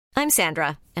I'm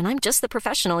Sandra, and I'm just the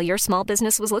professional your small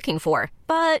business was looking for.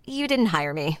 But you didn't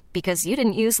hire me because you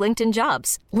didn't use LinkedIn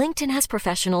Jobs. LinkedIn has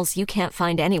professionals you can't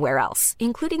find anywhere else,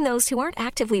 including those who aren't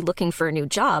actively looking for a new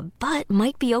job, but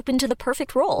might be open to the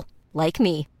perfect role, like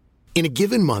me. In a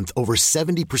given month, over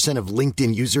 70% of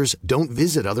LinkedIn users don't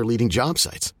visit other leading job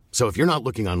sites. So if you're not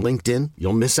looking on LinkedIn,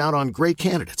 you'll miss out on great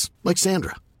candidates like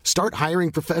Sandra. Start hiring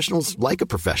professionals like a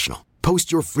professional. Post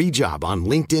your free job on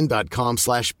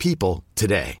linkedin.com/people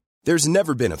today. There's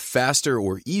never been a faster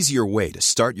or easier way to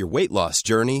start your weight loss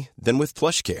journey than with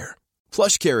PlushCare.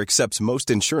 PlushCare accepts most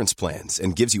insurance plans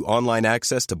and gives you online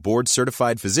access to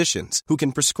board-certified physicians who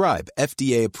can prescribe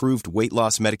FDA-approved weight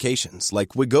loss medications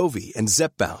like Wegovy and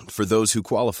Zepbound for those who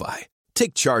qualify.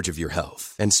 Take charge of your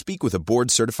health and speak with a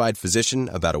board-certified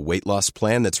physician about a weight loss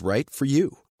plan that's right for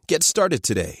you. Get started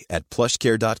today at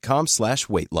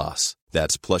plushcare.com/weight loss.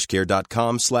 That's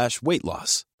plushcare.com/weight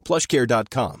loss.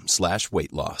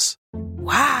 plushcare.com/weight loss.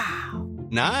 Wow.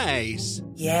 Nice.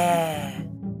 Yeah.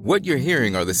 What you're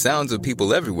hearing are the sounds of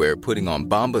people everywhere putting on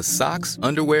Bombas socks,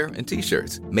 underwear, and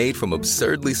T-shirts made from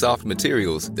absurdly soft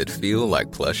materials that feel like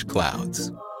plush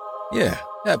clouds. Yeah,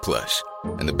 that plush.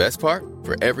 And the best part?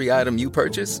 For every item you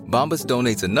purchase, Bombas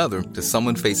donates another to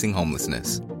someone facing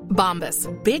homelessness. Bombas.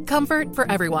 Big comfort for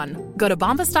everyone. Go to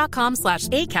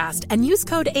bombas.com/ACAST and use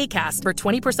code ACAST for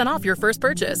 20% off your first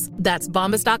purchase. That's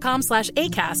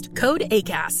bombas.com/ACAST. Code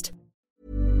ACAST.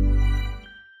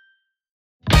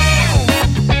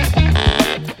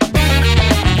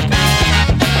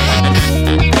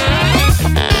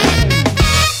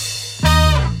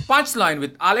 Punchline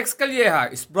with Alex Calleja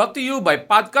is brought to you by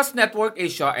Podcast Network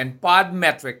Asia and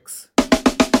Podmetrics.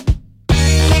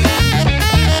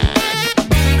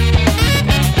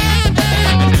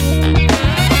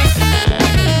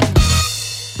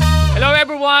 Hello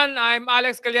everyone, I'm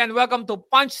Alex Calleja and welcome to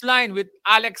Punchline with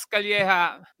Alex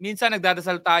Calleja. Minsan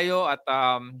nagdadasal tayo at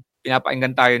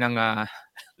pinapainggan tayo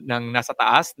ng nasa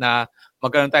taas na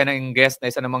magkaroon tayo ng guest na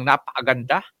isa namang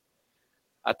napakaganda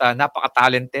at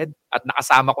napaka-talented at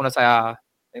nakasama ko na sa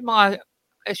mga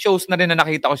shows na rin na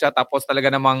nakita ko siya tapos talaga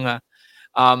namang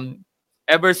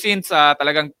ever since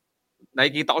talagang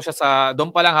nakikita ko siya sa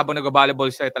doon pa lang habang nag-volleyball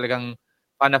siya talagang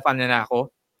fan niya na ako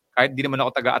kahit di naman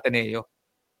ako taga-Ateneo.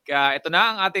 Kaya ito na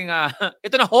ang ating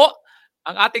ito na ho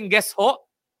ang ating guest ho.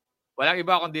 Walang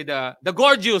iba kundi the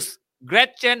gorgeous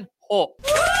Gretchen ho.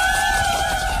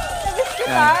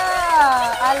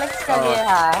 Alex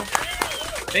Calleja.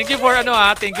 Thank you for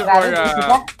thank you for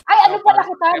Ay, ano pala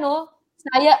kita, no?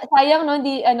 Sayang, no?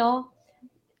 Hindi,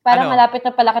 parang malapit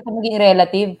na pala kita maging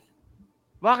relative.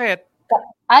 Bakit?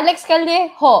 Alex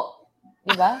Callejo.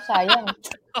 Diba? Sayang.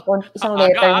 Isang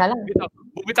letter na lang.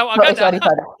 Bumitaw agad. Sorry.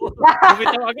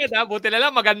 Bumitaw agad, ha? Buti na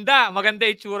lang, maganda.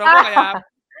 Maganda itsura mo, kaya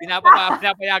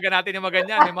pinapayagan natin yung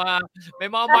maganda.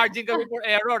 May mga margin kami for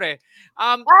error, eh.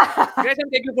 Gretchen,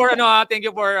 thank you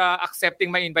for accepting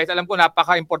my invite. Alam ko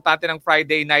napaka-importante ng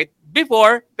Friday night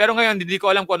before, pero ngayon hindi ko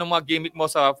alam kung anong mga gimmick mo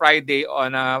sa Friday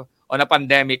on a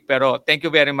pandemic. Pero thank you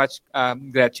very much,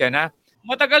 Gretchen, ha?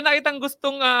 Matagal na kitang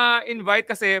gustong invite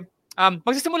kasi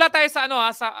magsisimula tayo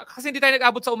kasi hindi tayo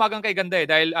nag-abot sa Umagang Kay Ganda, eh,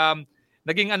 dahil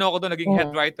naging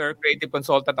head writer, creative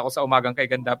consultant ako sa Umagang Kay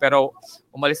Ganda, pero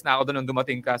umalis na ako doon nung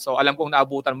dumating ka. So alam kong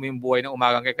naabutan mo yung buhay ng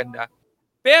Umagang Kay Ganda.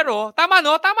 Pero tama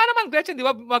naman, Gretchen, di ba?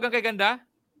 Umagang Kay Ganda?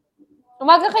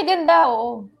 Umagang Kay Ganda,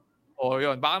 oo. Oh,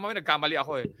 yun. Baka mamaya nagkamali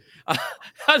ako, eh.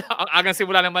 Ang agang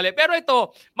simula ng mali. Pero ito,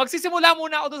 magsisimula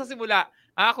muna ako doon sa simula.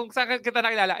 Kung saan kita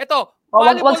nakilala. Ito,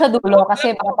 wag sa dulo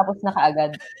kasi baka tapos na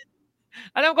kaagad.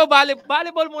 Alam ko,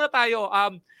 volleyball muna tayo.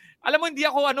 Alam mo, hindi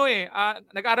ako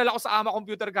nag-aral ako sa AMA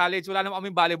Computer College. Wala naman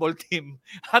kaming volleyball team.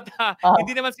 At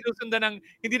hindi naman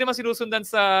sinusundan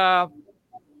sa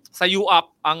UAP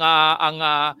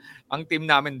ang team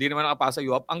namin. Hindi naman nakapasa sa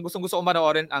UAP. Ang gustong-gusto ko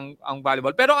manoorin ang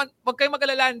volleyball. Pero wag kayong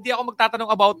mag-alala, hindi ako magtatanong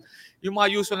about yung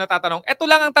mga usual na tatanong. Ito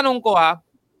lang ang tanong ko, ha.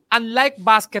 Unlike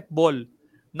basketball,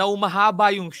 na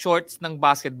umahaba yung shorts ng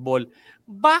basketball,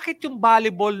 bakit yung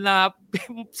volleyball na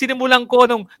sinimulan ko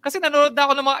kasi nanonood na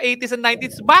ako ng mga 80s and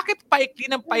 90s, bakit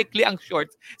paikli ang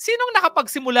shorts? Sinong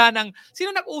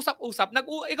nag-usap-usap?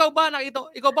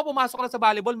 Ikaw ba pumasok na sa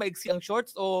volleyball, maiksi ang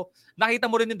shorts o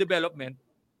nakita mo rin yung development?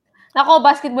 Ako,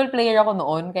 basketball player ako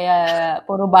noon, kaya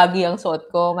puro baggy ang suot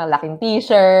ko. Malaking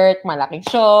t-shirt, malaking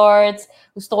shorts,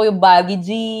 gusto ko yung baggy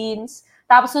jeans.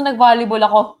 Tapos nung nag-volleyball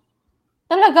ako,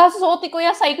 talaga, susuotin ko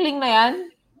yung cycling na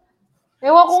yan.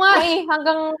 Ewan ko nga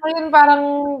hanggang ngayon parang,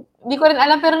 hindi ko rin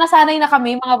alam, pero nasanay na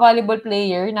kami, mga volleyball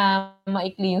player, na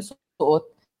maikli yung suot.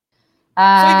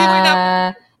 So, hindi mo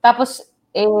tapos,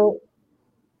 yung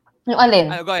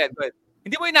alin? Go ahead.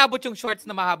 Hindi mo inabot yung shorts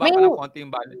na mahaba pa ng konti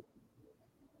yung volleyball?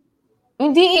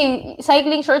 Hindi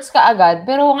cycling shorts ka agad.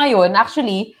 Pero ngayon,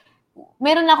 actually,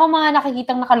 meron ako mga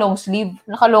nakikitang naka-long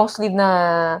sleeve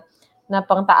na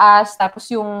pangtaas, tapos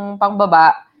yung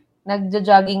pangbaba,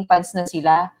 nagja-jogging pants na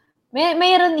sila.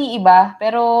 Mayroon iba,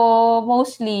 pero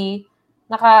mostly,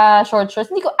 naka-short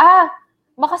shorts. Hindi ko,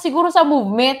 baka siguro sa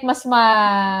movement, mas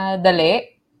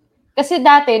madali. Kasi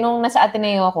dati, nung nasa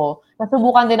Ateneo ako,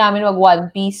 nasubukan din namin mag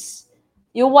one piece.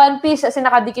 Yung one piece, kasi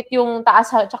nakadikit yung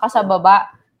taas at saka sa baba.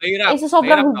 Mahirap. Sa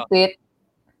sobrang Mahirap, no? higpit.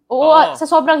 Oo, sa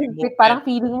sobrang higpit, Movement. parang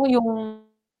feeling mo yung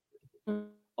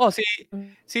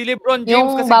si LeBron James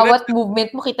yung kasi bawat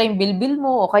movement mo, kita yung bilbil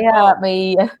mo, o kaya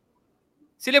may...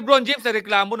 Si LeBron James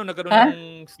nagreklamo nung nagkaroon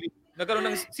ng sleeve.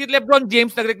 Si LeBron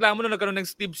James nagreklamo nung nagkaroon ng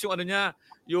sleeves yung ano niya,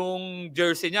 yung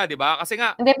jersey niya, 'di ba? Kasi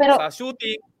nga Hindi, pero, sa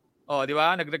shooting, 'di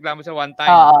ba? Nagreklamo siya one time.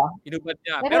 Inubad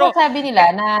niya. Pero sabi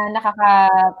nila na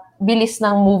nakakabilis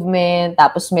ng movement,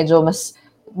 tapos medyo mas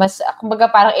kumbaga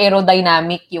parang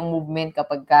aerodynamic yung movement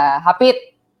kapag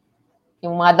hapit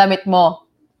yung mga damit mo.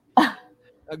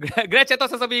 Gretchen,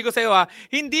 ito sasabihin ko sa iyo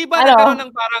hindi ba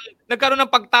nagkaroon ng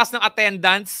pagtaas ng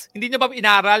attendance? Hindi niyo ba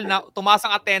inaral na tumaas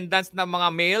ang attendance ng mga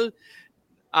male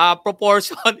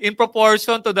in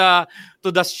proportion to the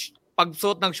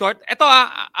pagsuot ng short? Ito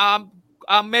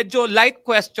medyo light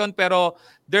question pero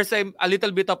there's a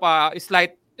little bit of a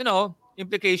slight,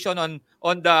 implication on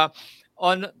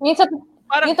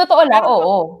yung totoo lang,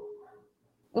 oo.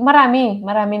 Marami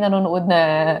nanonood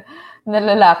na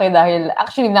lalaki dahil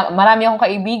actually marami akong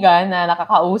kaibigan na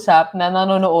nakakausap na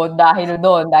nanonood dahil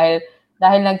doon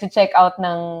dahil nagche-check out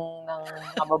ng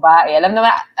mga babae. Alam naman,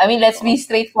 I mean, let's be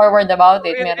straightforward about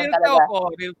it. Meron talaga.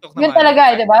 Real talk Yun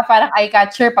talaga, 'di ba? Parang eye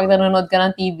catcher pag nanonood ka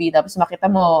ng TV tapos makita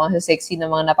mo ang sexy ng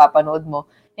mga napapanood mo.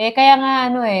 Kaya nga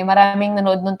maraming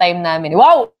nanood nung time namin.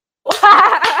 Wow!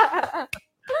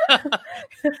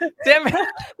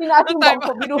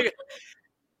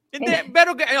 Hindi,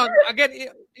 pero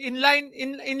again, in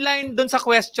line doon sa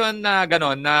question na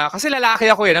gano'n, na kasi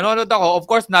lalaki ako nanonood ako, of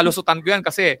course, nalusutan ko yan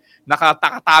kasi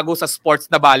nakatago sa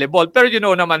sports na volleyball. Pero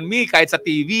naman me, kahit sa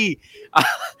TV,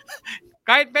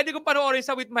 kahit pwede kong panoorin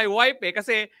sa with my wife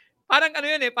kasi parang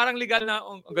parang legal na,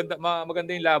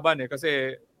 maganda yung laban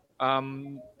kasi,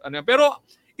 pero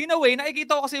in a way,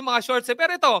 nakikita ko kasi yung mga shorts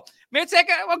pero ito,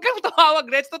 wag kang tumawag,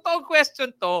 Gretch, totoong question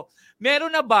to.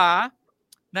 Meron na ba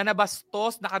na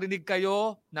nabastos, nakarinig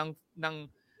kayo ng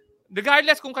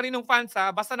regardless kung kaninong fans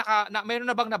basta meron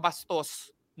na bang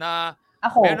nabastos na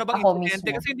meron na bang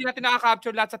insidente? Kasi hindi natin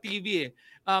nakaka-capture lahat sa TV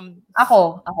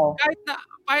Ako.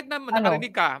 Kahit na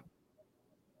nakarinig ka,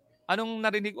 anong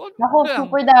narinig?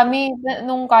 Super dami.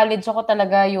 Nung college ako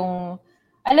talaga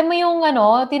alam mo yung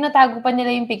tinatago pa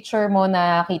nila yung picture mo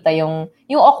na kita yung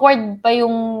awkward pa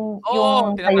yung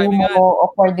tayo mo,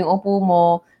 awkward yung upo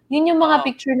mo. Yun yung mga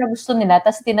picture na gusto nila,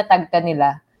 tapos tinatag ka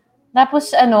nila.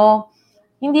 Tapos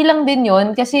hindi lang din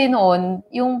yun, kasi noon,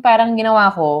 yung parang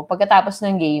ginawa ko, pagkatapos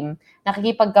ng game,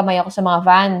 nakikipagkamay ako sa mga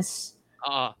fans.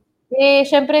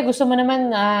 Syempre, gusto mo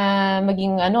naman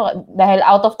maging dahil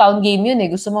out of town game yun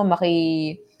gusto mo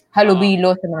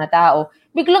makihalubilo sa mga tao.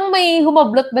 Biglang may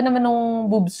humablot ba naman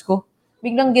ng boobs ko?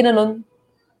 Biglang ginanon.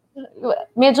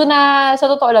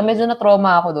 Sa totoo lang, medyo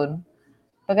na-trauma ako dun.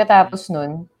 Pagkatapos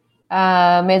nun,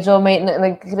 medyo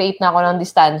nag-create na ako ng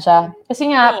distansya. Kasi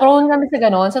nga, prone kami sa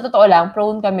ganon. Sa totoo lang,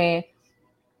 prone kami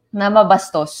na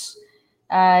mabastos.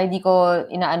 Hindi ko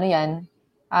inaano yan.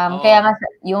 Kaya nga,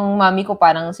 yung mami ko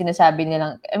parang sinasabi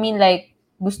nilang, I mean like,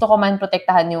 gusto ko man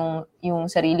protektahan yung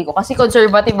sarili ko. Kasi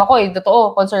conservative ako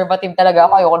Totoo, conservative talaga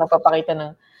ako. Ayoko nagpapakita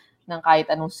ng kahit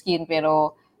anong skin.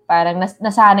 Pero parang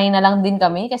nasanay na lang din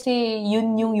kami kasi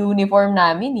yun yung uniform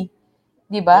namin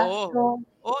Diba?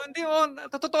 Hindi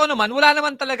totoo naman. Wala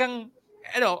naman talagang,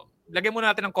 lagyan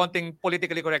muna natin ng konting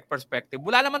politically correct perspective.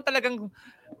 Wala naman talagang,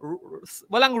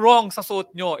 walang wrong sa suit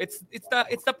nyo. It's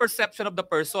the perception of the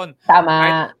person. Tama.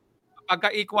 Right?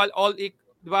 Pagka-equal,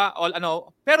 diba?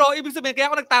 Pero ibig sabihin,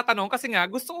 kaya ako nagtatanong kasi nga,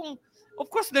 gusto kong, of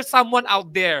course, there's someone out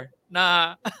there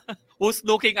na who's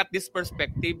looking at this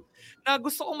perspective na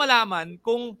gusto kong malaman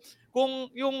kung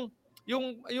yung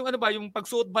yung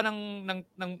pagsuot ba ng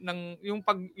yung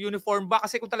pag-uniform ba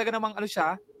kasi kung talaga namang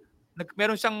siya,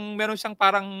 meron siyang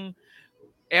parang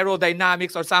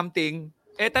aerodynamics or something,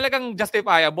 talagang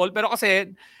justifiable. Pero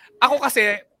kasi ako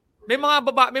may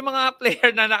mga player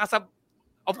na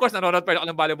of course nanonood pa ako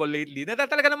ng volleyball lately. Na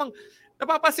talaga namang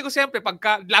napapansin ko siyempre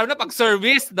lalo na pag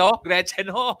service, no?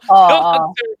 Gretchen, no? Pag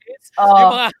service,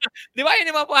 yung mga, di ba, yun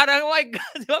yung mga parang, oh my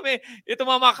God, di ba, ito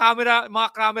mga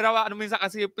camera, minsan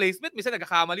kasi yung placement, minsan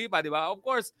nagkakamali pa, di ba? Of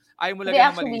course, ayaw mo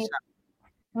lagyan ng mali siya.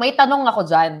 May tanong ako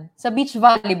dyan. Sa beach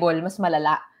volleyball, mas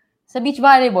malala. sa beach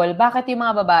volleyball, bakit yung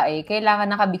mga babae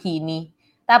kailangan naka-bikini?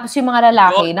 Tapos yung mga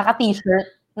lalaki,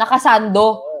 naka-t-shirt,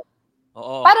 naka-sando.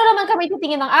 Oo. Paano naman kami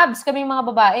titingin ng abs, kami mga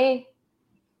babae?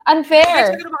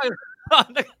 Unfair.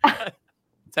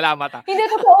 Salamat Hindi,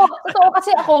 totoo. Totoo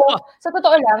kasi ako, sa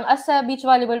totoo lang, as a beach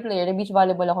volleyball player, beach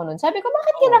volleyball ako noon, sabi ko,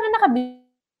 bakit kailangan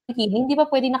naka-bikini? Hindi ba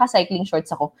pwede naka-cycling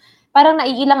shorts ako? Parang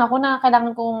naiilang ako na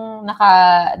kailangan kong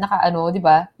naka di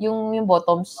ba? Yung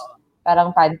bottoms,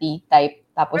 parang panty type.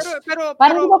 Tapos,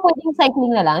 parang hindi ba pwedeng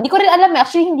cycling na lang? Hindi ko rin alam.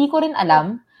 Actually, hindi ko rin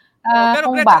alam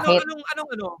kung Gretchen, bakit.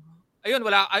 Ayun,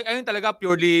 wala. Ayun talaga,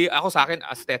 purely, ako sa akin,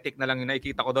 aesthetic na lang yung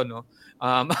nakikita ko doon, no?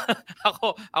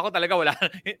 Ako talaga, wala.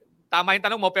 Tama yung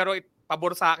tanong mo, pero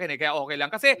pabor sa akin kaya okay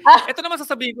lang. Kasi, ito naman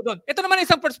sasabihin ko doon. Ito naman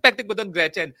isang perspective ko doon,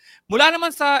 Gretchen. Mula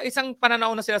naman sa isang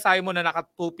pananaw na sinasabi mo na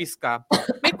naka-two-piece ka,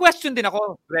 may question din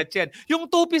ako, Gretchen. Yung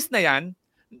two-piece na yan,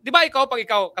 di ba pag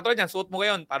ikaw, katulad yan, suot mo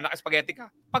ngayon, parang naka-spaghetti ka.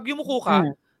 Pag yumuko ka,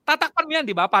 tatakpan mo yan,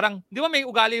 di ba? Parang, di ba may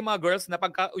ugali yung mga girls na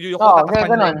pagka uyuko,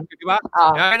 tatakpan mo yan, di ba?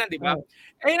 Ganyan, di ba?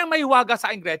 Ayun ang mahiwaga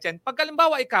sa akin, Gretchen. Pag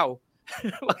kalimbawa ikaw,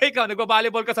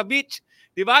 nagba-volleyball ka sa beach,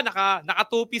 di ba?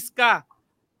 Naka-two-piece ka.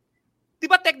 Di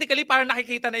ba technically parang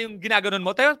nakikita na yung ginaganon mo?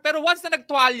 Pero once na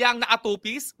nagtuwalya ang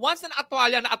naka-two-piece,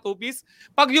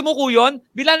 pag yumuko yun,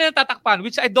 bila na yung tatakpan,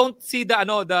 which I don't see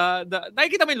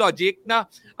nakikita mo yung logic na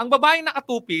ang babaeng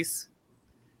naka-two-piece,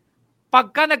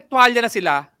 pagka nagtuwalya na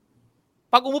sila,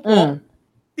 pag umupo,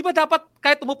 di ba dapat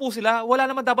kahit umupo sila, wala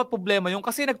naman dapat problema yung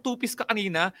kasi nag-two-piece ka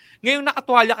kanina, ngayon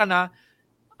nakatuwalya ka na,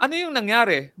 ano yung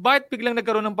nangyari? Bakit biglang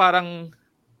nagkaroon ng parang...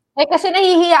 kasi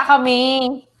nahihiya kami.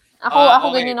 Ako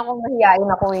ganyan ako, mahihain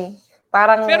ako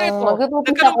Parang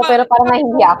mag-two-piece ako, pero parang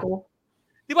nahihiya ako.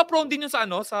 Di ba prone din yun sa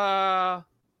sa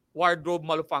wardrobe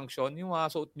malfunction, yung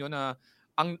suot nyo na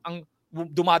ang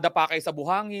dumadapa kayo sa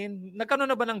buhangin. Nagkaroon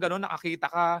na ba ng gano'n? Nakakita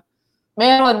ka?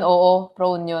 Meron, oo.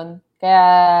 Prone yun. Kaya,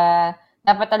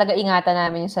 dapat talaga ingatan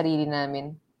namin yung sarili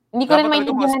namin. Hindi ko rin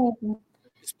maintindihan.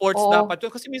 Sports dapat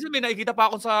yun. Kasi minsan may nakikita pa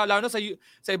ako lalo na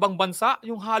sa ibang bansa,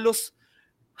 yung halos,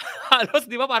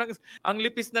 di ba? Parang ang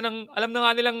lipis na alam na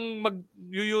nga nilang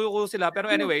mag-yuyuko sila. Pero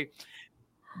anyway,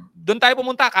 doon tayo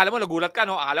pumunta. Akala mo, nagulat ka,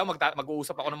 no? Akala mo,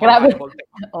 mag-uusap ako ng mga volleyball.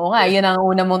 Oo nga, yun ang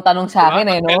una mong tanong sa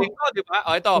akin, no? Galing mo, di ba?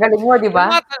 Ito. Galing mo, di ba?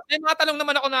 May mga tanong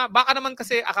naman ako na, baka naman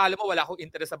kasi akala mo wala akong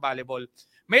interest sa volleyball.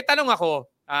 May tanong ako,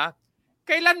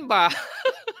 kailan ba,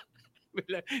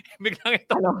 biglang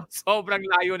ito, sobrang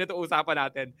layo nito usapan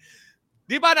natin.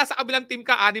 Di ba, nasa kabilang team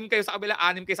ka, 6 kayo sa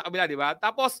kabila, di ba?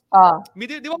 Tapos,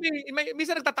 di ba,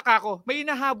 minsan nagtataka ako, may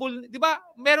inahabol, di ba,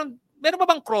 meron ba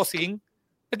bang crossing?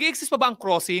 Nag-i-exist pa ba ang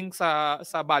crossing sa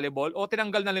volleyball o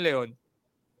tinanggal na nila yun?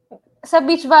 Sa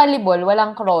beach volleyball,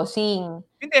 walang crossing.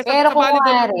 Hindi, pero sa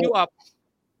volleyball,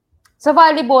 sa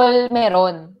volleyball,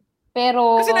 meron.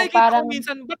 Pero kasi nakikita parang... ko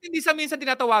minsan, ba't hindi minsan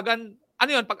tinatawagan, ano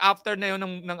yun, pag after na yun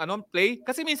ng play?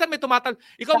 Kasi minsan may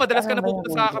ikaw madalas ka napupunta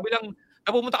sa kabilang,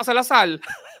 napupunta ka sa Lasal.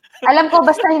 Alam ko,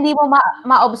 basta hindi mo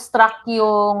ma-obstruct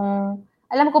yung...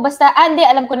 Alam ko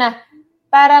na.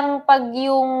 Parang pag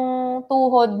yung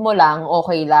tuhod mo lang,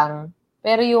 okay lang.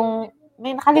 Pero yung...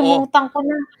 May nakalimutan ko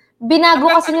na. Binago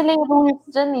kasi nila yung rules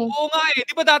dyan Oo nga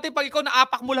Di ba dati pag ikaw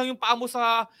naapak mo lang yung paa mo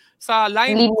sa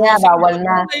line? Linya, bawal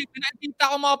na.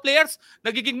 Pinakita ko mga players,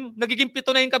 nagiging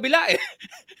 7 na yung kabila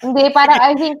Hindi, parang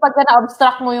I think pagka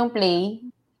na-obstruct mo yung play,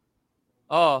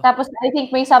 tapos I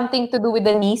think may something to do with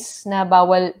the knees na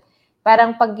bawal.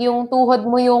 Parang pag yung tuhod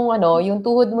mo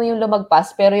yung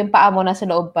lumagpas, pero yung paa mo nasa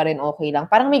loob pa rin, okay lang.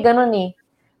 Parang may ganun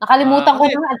Nakalimutan ko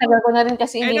na, tagal ko na rin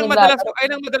kasi hindi naglalaro.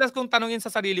 Ayun ang madalas kong tanungin sa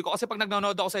sarili ko kasi pag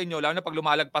nagnonood ako sa inyo, lalo na pag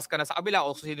lumalagpas ka na sa kabila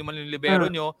o sino man yung libero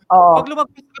nyo, pag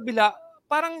lumagpas sa kabila,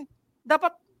 parang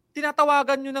dapat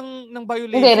tinatawagan nyo ng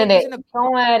violation. Hindi.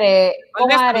 Kung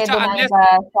nga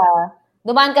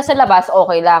dumaan ka sa labas,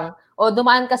 okay lang. O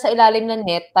dumaan ka sa ilalim ng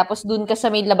net, tapos dun ka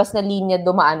sa may labas na linya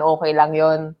dumaan, okay lang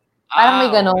yon. Parang may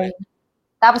ganun. Okay.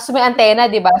 Tapos may antena,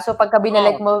 di ba? So pagka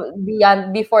binalik mo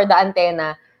before the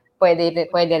antenna,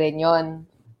 pwede rin yon.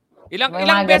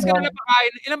 Ilang beses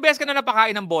ka na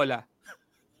napakain ng bola?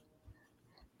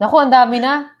 Naku, ang dami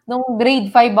na. Nung grade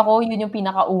 5 ako, yun yung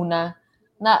pinakauna.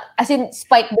 As in,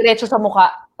 spike diretso sa mukha.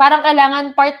 Parang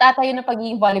kailangan part ata yun ng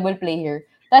pagiging volleyball player.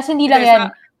 Tapos hindi lang yan.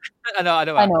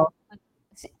 Ano ba?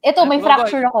 Ito, may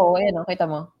fracture ako. Ayan, kita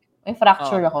mo. May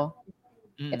fracture ako.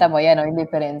 Kita mo, yan yung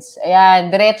difference. Ayan,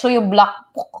 diretso yung block.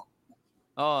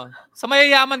 Sa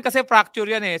mayayaman kasi fracture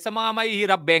yan Sa mga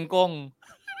mahihirap, bengkong.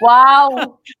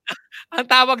 Wow! Ang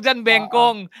tawag dyan,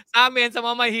 bengkong. Sa amin, sa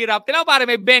mga mahihirap. Tinaw pare,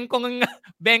 may bengkong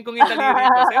yung daliri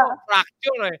ko. Sa'yo,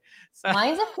 fracture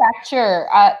Mine's a fracture.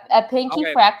 A pinky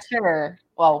fracture.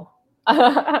 Wow.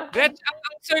 Gretch, ang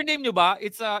surname nyo ba?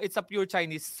 It's a pure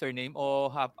Chinese surname o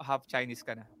half Chinese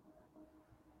ka na?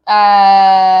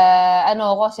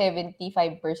 Ano ako,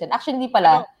 75%. Actually, hindi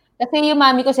pala. Ano? Kasi yung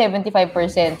mami ko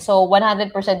 75%. So, 100%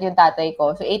 yung tatay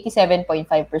ko. So, 87.5%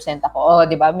 ako. Oh,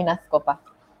 di ba? Minath ko pa.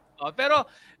 Pero,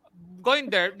 going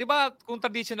there, di ba, kung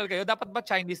traditional kayo, dapat ba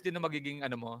Chinese din na magiging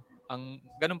ano mo?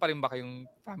 Ganun pa rin ba kayong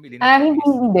family na Chinese?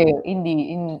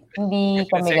 Hindi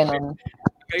kami ganun.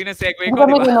 Kayo na segue Hindi ko,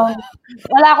 kami di ba? ganun.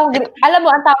 Wala akong, alam mo,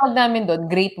 ang tawag namin doon,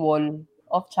 Great Wall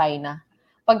of China.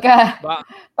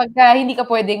 Pagka hindi ka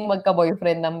pwedeng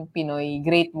magka-boyfriend ng Pinoy,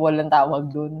 Great Wall ang tawag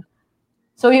doon.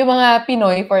 So, yung mga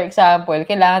Pinoy, for example,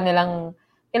 kailangan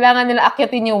nila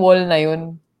akyatin yung wall na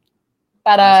yun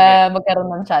para magkaroon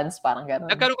ng chance, parang gano'n.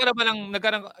 Nagkaroon ka na ba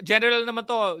general naman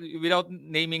to, without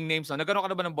naming names, no? Nagkaroon ka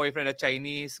na ba ng boyfriend na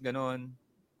Chinese, gano'n?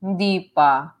 Hindi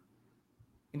pa.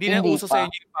 Hindi na uso sa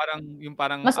inyo yung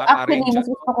parang actually, mas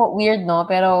gusto ko, weird, no?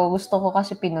 Pero gusto ko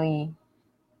kasi Pinoy.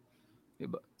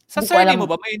 Diba? Sa surname mo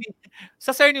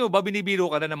ba, binibiro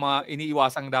ka na ng mga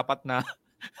iniiwasang dapat na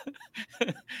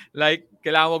like,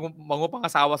 kailangan mo pang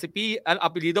asawa si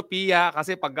apelido Pia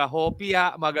kasi pagka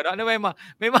Pia, mga gano'n. Ano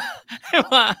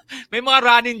may mga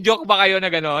running joke ba kayo na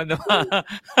gano'n?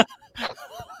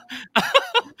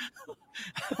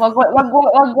 Wag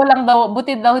ko lang daw,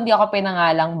 buti daw hindi ako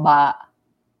pinangalang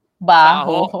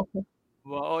Baho.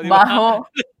 Baho. Baho.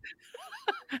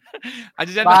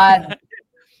 Bad.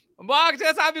 Bakit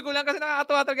sinasabi ko lang kasi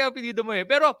nakakatawa talaga yung apelido mo eh.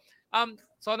 Pero,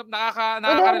 so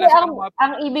nakakarelasyon ka.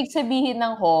 Ang ibig sabihin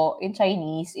ng ho in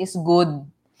Chinese is good.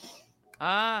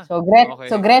 So, okay.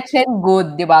 So Gretchen,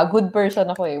 good, di ba? Good person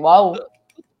ako eh. Wow.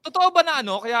 Totoo ba na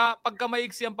kaya pagka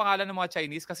maiksi ang pangalan ng mga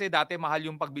Chinese, kasi dati mahal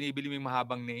yung pag binibili mo yung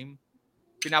mahabang name,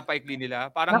 pinapaikli nila.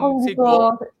 Parang si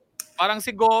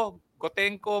Go,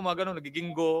 Gotenko, mga ganun, nagiging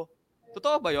Go.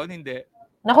 Totoo ba yon? Hindi.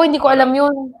 Naku, hindi ko alam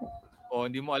yun.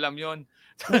 Hindi mo alam yun.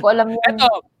 Hindi ko alam yun.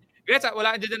 Eto, Gretchen,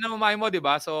 wala dyan na mamay mo, di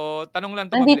ba? So, tanong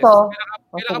lang ito. Nandito.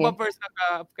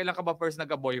 Kailan ka ba first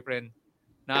nagka-boyfriend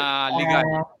na legal?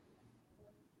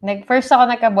 First ako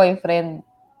nagka-boyfriend,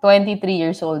 23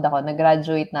 years old ako.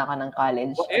 Nag-graduate na ako ng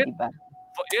college. Di ba?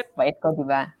 Bait ko, di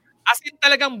ba? As in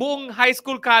talagang buong high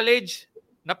school, college,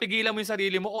 napigilan mo yung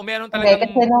sarili mo o meron talagang...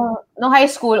 Okay, kasi nung high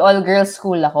school, all-girls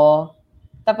school ako.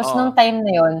 Tapos nung time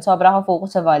na yon, sobra ako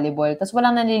focus sa volleyball. Tapos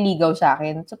walang nanliligaw sa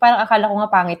akin. So parang akala ko nga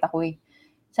pangit ako eh.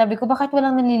 Sabi ko, bakit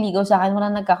walang nanliligaw sa akin?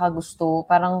 Walang nagkakagusto.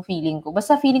 Parang feeling ko.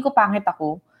 Basta feeling ko pangit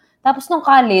ako. Tapos nung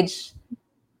college,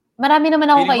 marami naman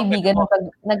ako kaibigan na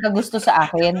nagkagusto sa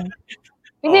akin.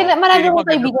 Hindi, marami akong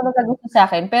kaibigan na nagkagusto sa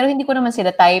akin. Pero hindi ko naman sila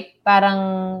type. Parang...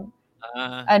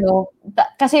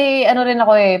 kasi rin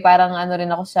ako eh, parang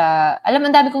rin ako sa,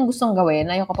 ang dami kong gustong gawin,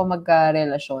 ayoko pa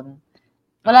magka-relasyon.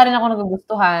 Wala rin ako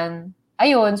nagugustuhan.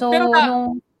 Ayun, so, pero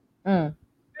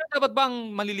dapat ba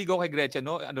ang maliligaw kay Gretchen,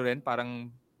 no? Parang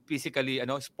physically,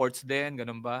 sports din,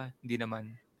 ganun ba? Hindi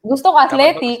naman. Gusto ko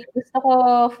athletic, gusto ko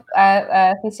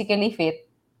physically fit,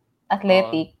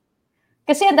 athletic.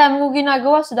 Kasi ang dami ko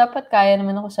ginagawa, so dapat kaya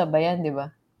naman ako sabayan, di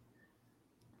ba?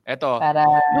 Eto,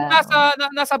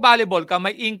 nung nasa volleyball ka,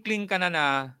 may inkling ka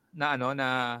na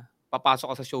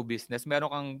papasok ka sa show business.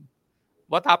 Meron kang,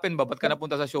 what happened ba? Ba't ka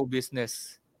napunta sa show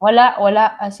business? Wala.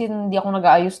 As in, hindi ako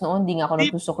nag-aayos noon. Hindi nga ako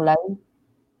nagsusuklay.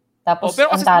 Tapos,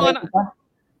 pero ang talent pa.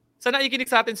 Sa naikinig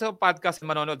sa atin sa podcast,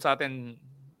 manonood sa atin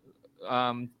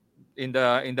in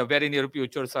the very near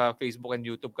future sa Facebook and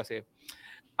YouTube kasi,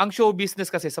 ang show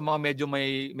business kasi sa mga medyo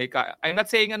may I'm not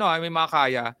saying may mga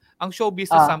kaya. Ang show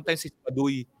business sometimes is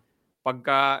paduy.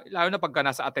 Lalo na pagka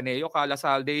nasa Ateneo ka,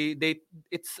 Lasal,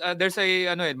 there's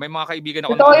may mga kaibigan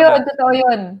ako. Totoo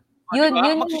yun.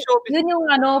 Yun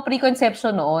yung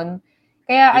preconception noon.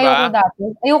 Kaya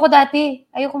ayoko dati.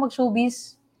 Ayoko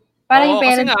mag-showbiz. Para yung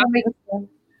parents ko may gusto.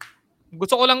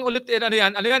 Gusto ko lang ulit,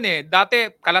 dati,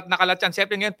 kalat na kalat yan.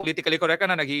 Siyempre ngayon, politically correct ka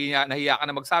na, nahiya ka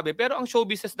na magsabi. Pero ang show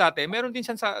business dati, meron din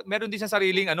siyang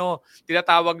sariling,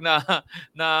 tinatawag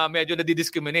na medyo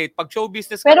na-discriminate. Pag show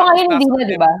business pero ngayon hindi na,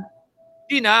 di ba?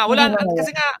 Hindi na. Wala na.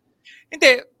 Kasi nga,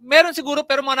 hindi. Meron siguro,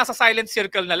 pero mga nasa silent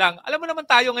circle na lang. Alam mo naman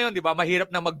tayo ngayon, di ba? Mahirap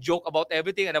na mag-joke about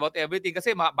everything and about everything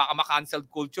kasi baka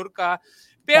ma-cancelled culture ka.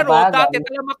 Pero dati,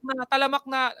 talamak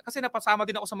na, kasi napasama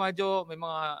din ako sa may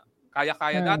mga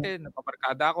kaya-kaya dati,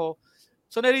 napaparkada ako.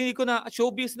 So narinig ko na, show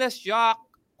business, shock.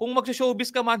 Kung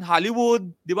mag-showbiz ka man,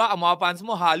 Hollywood, di ba? Ang mga fans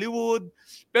mo, Hollywood.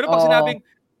 Pero pag sinabing,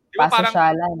 di ba parang,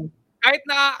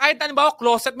 kahit halimbawa,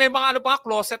 closet, may mga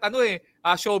closet,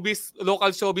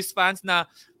 local showbiz fans na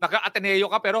naka-Ateneo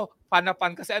ka pero fan na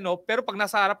fan kasi pero pag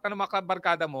nasa harap ka ng mga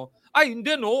barkada mo, ay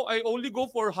hindi I only go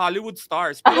for Hollywood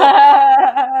stars. Pero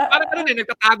parang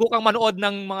nagtatago kang manood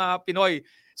ng mga Pinoy.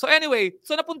 So anyway,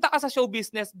 so napunta ka sa show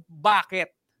business,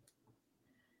 bakit?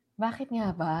 Bakit nga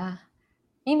ba?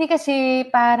 Hindi kasi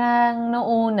parang noong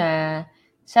una,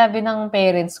 sabi ng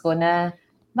parents ko na,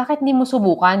 bakit hindi mo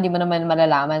subukan? Hindi mo naman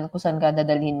malalaman kung saan ka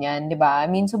dadalhin yan, di ba? I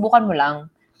mean, subukan mo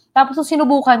lang. Tapos nung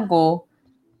sinubukan ko,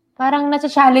 parang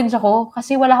nasa-challenge ako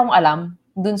kasi wala akong alam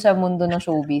dun sa mundo ng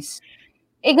showbiz.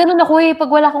 Ganun ako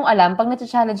pag wala akong alam, pag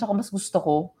nasa-challenge ako, mas gusto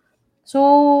ko. So,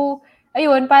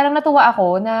 ayun, parang natuwa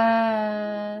ako na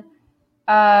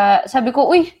sabi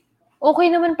ko, uy, okay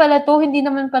naman pala to, hindi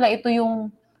naman pala ito yung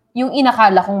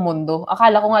inakala kong mundo.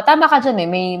 Akala ko nga, tama ka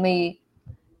dyan may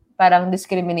parang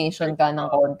discrimination ka ng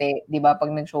konti, di ba, pag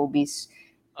nag-showbiz.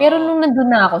 Pero nung nandun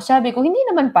na ako, sabi ko, hindi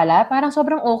naman pala, parang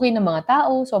sobrang okay ng mga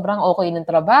tao, sobrang okay ng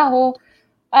trabaho.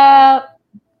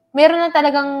 Meron na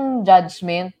talagang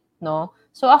judgment, no?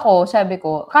 So ako, sabi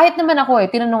ko, kahit naman ako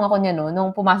tinanong ako niya, no, nung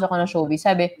pumasok ko ng showbiz,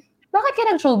 sabi, bakit ka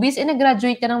nag-showbiz?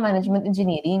 Nag-graduate ka ng management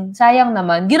engineering. Sayang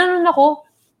naman. Ginanon ako.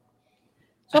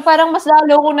 So parang mas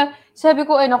lalo ko na, sabi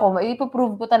ko,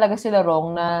 ipoprove ko talaga sila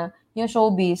wrong na yung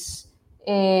showbiz,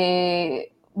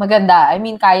 maganda. I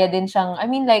mean, kaya din siyang,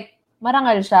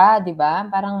 marangal siya, di ba?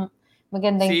 Parang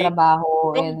maganda yung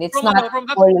trabaho and it's not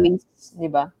always, di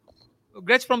ba?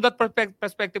 Gretch, from that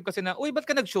perspective kasi na, uy, ba't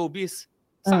ka nag-showbiz?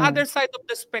 Sa other side of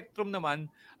the spectrum naman,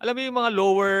 alam mo yung mga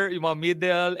lower, yung mga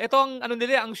middle, ito ang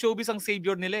nila, ang showbiz ang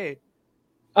savior nila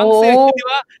Ang savior, di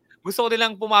ba? Gusto ko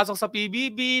nilang pumasok sa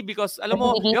PBB because alam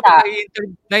mo, pag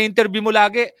na-interview mo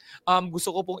lagi,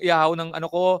 gusto ko pong ihaw ng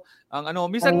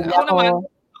minsan ako naman,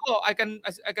 I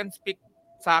can speak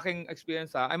sa aking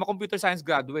experience I'm a computer science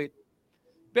graduate.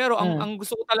 Pero ang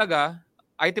gusto ko talaga,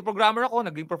 IT programmer ako,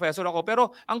 naging professor ako,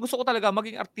 pero ang gusto ko talaga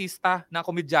maging artista na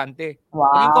komedyante. Wow.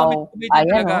 Maging comedian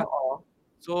talaga.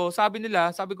 So sabi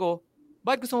ko,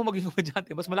 bakit gusto mo maging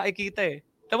komedyante? Mas malaki kita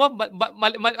Tama,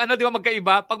 di ba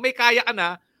magkaiba? Pag may kaya ka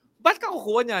na, ba't ka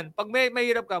kukuha niyan? Pag may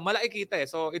hirap ka, malaki kita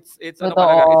So it's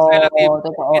talaga, it's relative.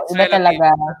 Totoo. It's Iba relative. talaga.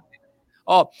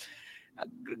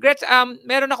 Gretch,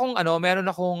 meron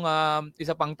akong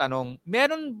isa pang tanong.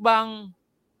 Meron bang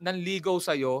nanligaw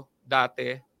sa'yo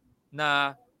dati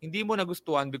na hindi mo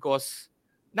nagustuhan because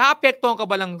naapektuhan ka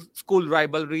ba ng school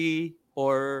rivalry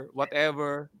or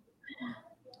whatever?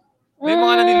 May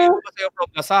mga naniligaw ba sa'yo from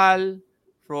Lasal,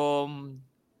 from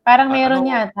parang meron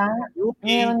yata.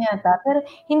 Meron yata. Pero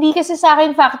hindi kasi sa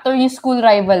akin factor yung school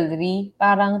rivalry.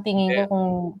 Parang tingin ko kung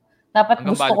dapat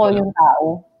gusto ko yung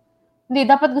tao. Hindi,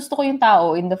 dapat gusto ko yung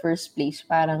tao in the first place.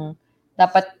 Parang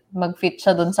dapat mag-fit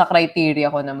siya dun sa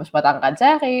criteria ko na mas matangkad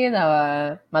sa akin, na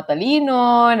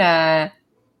matalino, na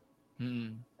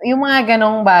yung mga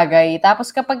ganong bagay. Tapos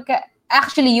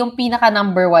actually, yung pinaka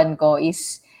number 1 ko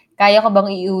is, kaya ko bang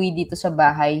iuwi dito sa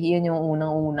bahay? Yun yung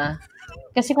unang-una.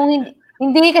 Kasi kung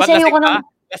hindi kasi ayoko na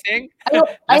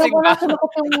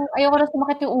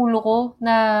sumakit yung ulo ko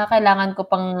na kailangan ko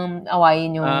pang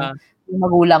awayin yung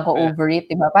magulang ko over it,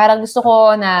 diba? Parang gusto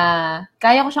ko na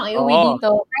kaya ko siyang iuwi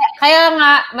dito. Kaya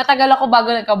nga matagal ako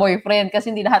bago nagka-boyfriend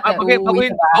kasi hindi lahat na uuwi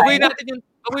sa bahay.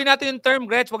 Baguhin natin yung term,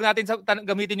 Gretch. Wag natin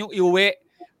gamitin yung iuwi.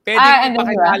 Pwede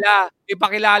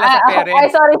ipakilala sa parents.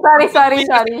 Ay, sorry.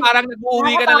 Parang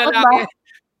nag-uuwi ka ng lalaki.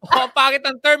 Pangit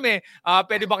ang term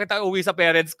pwede ba kita uwi sa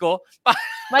parents ko?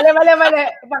 Mali.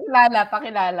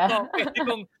 Pakilala.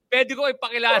 So, pwede ko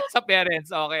ipakilala sa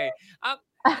parents. Okay.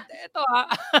 Ito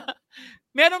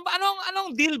meron ba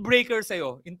anong deal breaker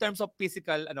sa'yo in terms of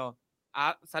physical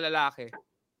sa lalaki?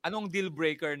 Anong deal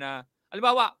breaker na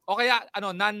halimbawa o kaya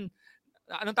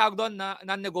anong tawag doon na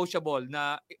non-negotiable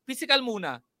na physical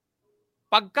muna?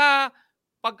 Pagka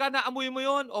naamoy mo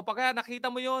yun o pagka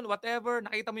nakita mo yun, whatever,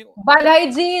 nakita mo yung... Bad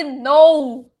hygiene!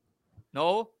 No?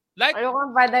 Like... Ayoko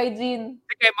ng bad hygiene.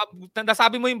 Sige,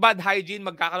 nasabi mo yung bad hygiene,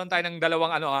 magkakaroon tayo ng dalawang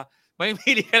may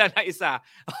pili ka lang na isa.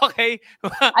 Okay?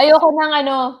 Ayoko ng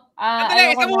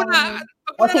isa muna.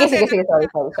 Sige. Sorry.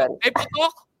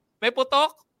 May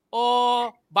putok o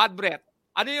bad breath?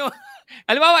 Ano yung...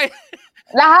 Halimbawa...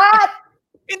 Lahat!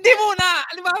 Hindi muna!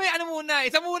 Halimbawa,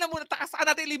 isa muna. Saka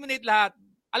natin eliminate lahat.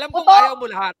 Alam kong putok. Ayaw mo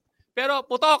lahat. Pero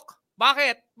putok.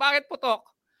 Bakit? Bakit putok?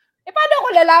 Paano ako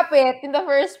lalapit in the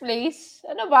first place?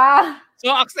 Ano ba? So,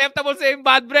 acceptable sa yung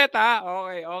bad breath, ha?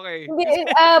 Okay. Hindi,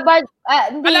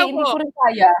 hindi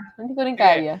ko rin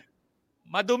kaya.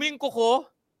 Maduming kuko.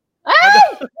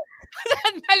 Ay!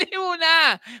 Sandali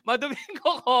muna. Maduming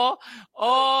kuko o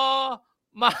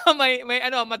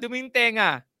maduming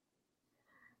tenga.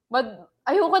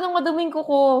 Ayoko ng maduming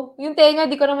kuko. Yung tenga,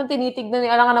 di ko naman tinitignan.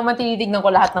 Alam ka naman, tinitignan ko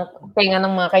lahat ng tenga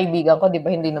ng mga kaibigan ko, di ba?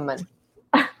 Hindi naman.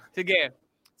 Sige.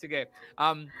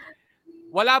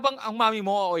 Wala bang ang mami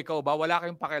mo o ikaw ba, wala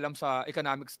kayong pakialam sa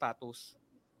economic status?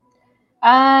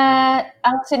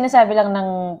 Ang sinasabi lang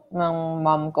ng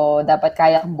mom ko, dapat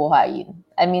kaya kang buhayin.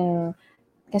 I mean,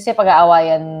 kasi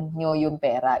pag-aawayan nyo yung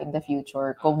pera in the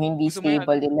future kung hindi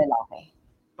stable yung lalaki.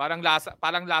 Parang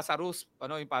Lazarus,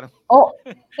 ano yung parang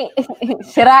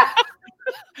sira.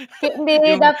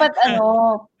 Hindi,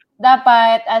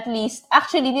 dapat at least,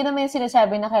 actually, hindi naman yung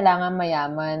sinasabi na kailangan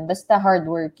mayaman. Basta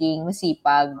hardworking,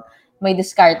 masipag, may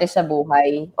diskarte sa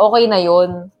buhay. Okay na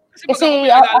yun. Kasi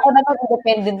ako naman,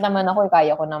 independent naman ako,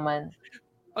 kaya ko naman.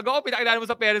 Pag ako, pinakilala mo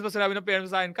sa parents mo, sinabi ng parents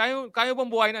mo sa akin, kayo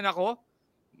bang buhayin anak ko?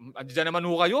 Andiyan naman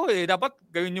ho kayo eh. Dapat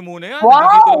gawin nyo muna yan. Wow!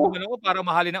 Nandito lang naman ako para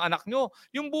mahalin ang anak nyo.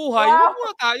 Yung buhay, huwag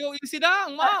muna tayo. Easy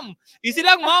lang, mom. Easy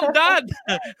lang, mom, dad.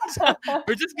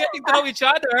 We're just getting to know each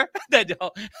other.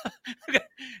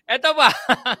 Ito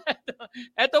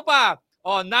pa.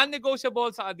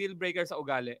 Non-negotiable sa deal breaker sa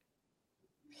ugali.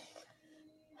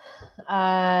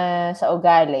 Sa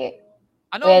ugali.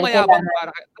 Ano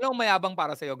ang mayabang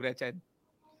para sa iyo, Gretchen?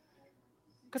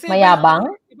 Kasi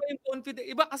mayabang? Iba yung confident.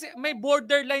 Iba kasi may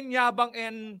borderline yabang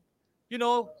and,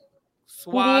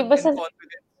 swag and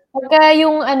confidence. Pagka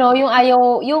yung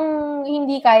ayaw, yung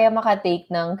hindi kaya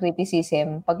makatake ng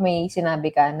criticism, pag may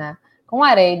sinabi ka na,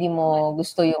 kunwari, di mo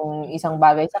gusto yung isang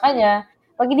bagay sa kanya,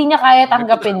 pag hindi niya kaya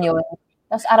tanggapin yun,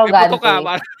 tapos arrogante. May puto ka,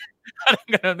 parang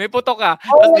ganun. May puto ka.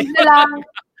 Wag na lang.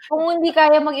 Kung hindi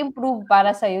kaya mag-improve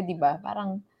para sa'yo, di ba?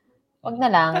 Parang, wag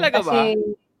na lang. Talaga kasi,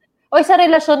 ba? sa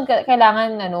relasyon,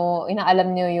 kailangan,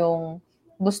 inaalam nyo yung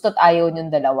gusto't ayaw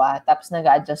nyong dalawa, tapos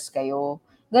nag-a-adjust kayo.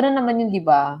 Ganun naman yun, di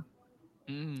ba?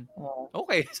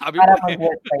 Okay, sabi para mo. Para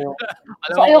mag-work kayo.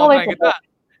 So, ayoko may putok.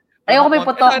 Ayoko may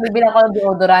putok, bibilang ko ng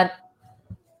deodorant.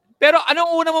 Pero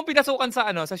anong una mong pinasukan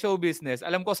sa show business?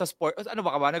 Alam ko sa sport, ano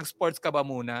ba ka ba? Nag-sports ka ba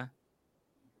muna?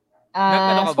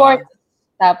 Sports.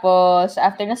 Tapos,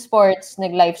 after na sports,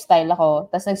 nag-lifestyle ako.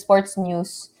 Tapos, nag-sports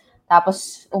news.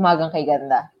 Tapos, umagang kay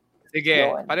ganda. Sige.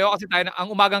 Yun. Pareho kasi tayo.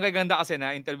 Ang umagang kay ganda kasi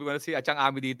na-interview ko na si Achang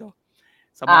Ami dito.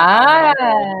 Sa mga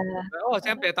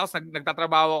siyempre. Tapos,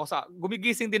 nagtatrabaho ako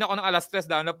gumigising din ako ng alas 3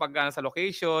 dahil na pag sa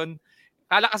location.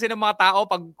 Kala kasi ng mga tao,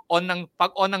 pag on ng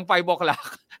 5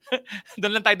 o'clock,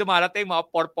 doon lang tayo dumarating, mga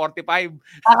 4:45.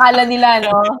 Akala nila,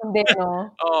 no? Hindi,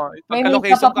 no? May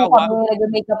makeup po kami.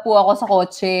 Nag-makeup po ako sa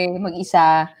kotse,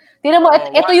 mag-isa. Tingnan mo,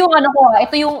 ito yung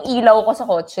ito yung ilaw ko sa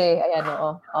kotse. Ayan,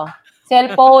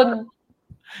 cellphone.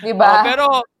 Diba?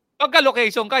 Pero,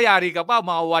 pagka-location ka, yari ka pa,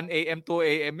 mga 1 a.m., 2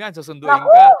 a.m. yan, susunduin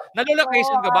ka.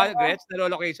 Nalo-location ka ba, Gretch?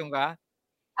 Nalo-location ka?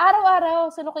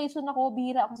 Araw-araw, sa location ako,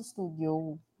 bihira ako sa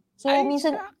studio. So,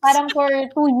 minsan, parang for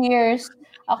 2 years,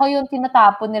 ako yung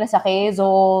tinatapon nila sa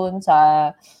Quezon,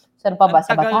 saan pa ba?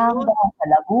 Sa Batangas, sa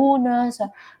Laguna, sa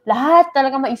lahat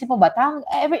talaga maisip mo, Batangas,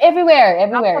 everywhere,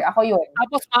 ako yun.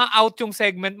 Tapos, ma-out yung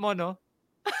segment mo, no?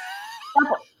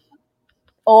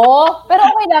 Pero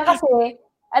okay lang kasi,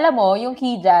 alam mo, yung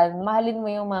key dyan, mahalin mo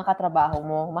yung mga katrabaho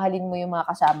mo, mahalin mo yung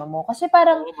mga kasama mo. Kasi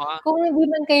parang, kung hindi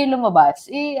man kayo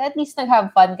lumabas, at least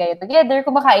nag-have fun kayo together.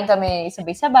 Kumakain kami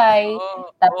sabay-sabay.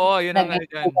 Yun ang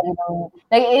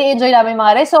nag-enjoy namin yung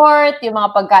mga resort, yung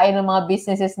mga pagkain ng mga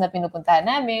businesses na pinupuntahan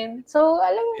namin. So,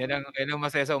 alam mo. Yan ang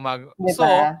masaya sa umaga. Diba? So,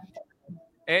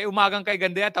 umagang kay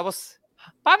ganda yan. Tapos,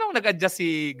 paano nag-adjust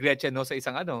si Gretchen, no, sa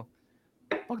isang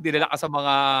pag dinala ka sa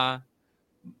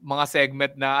mga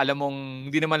segment na alam mong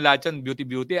hindi naman lahat yun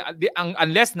beauty.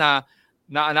 Unless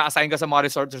na-assign ka sa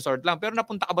mga resort lang. Pero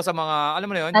napunta ka ba sa mga, alam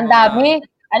mo na yun? Ang dami.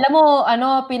 Alam mo,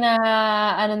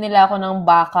 nila ako ng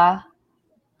baka.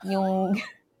 Yung...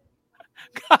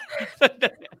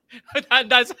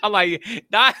 Dahan sa kamay.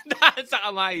 Dahan sa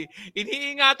kamay.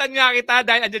 Iniingatan nga kita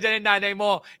dahil andyan dyan yung nanay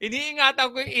mo. Iniingatan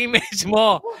ko yung image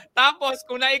mo. Tapos,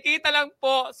 kung nakikita lang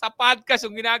po sa podcast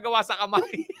yung ginagawa sa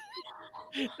kamay,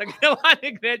 na ginawa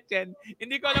ni Gretchen,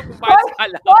 hindi ko alam kung bakit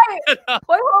sala.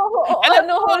 Alam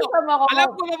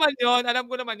ko naman yun.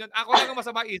 Ako lang ang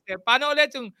masama isip. Paano ulit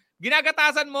yung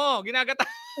ginagatasan mo?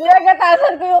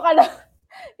 Ginagatasan ko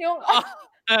yung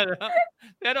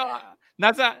pero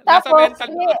nasa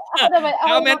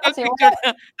mental picture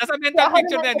na. Nasa mental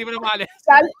picture na, hindi mo na maalis.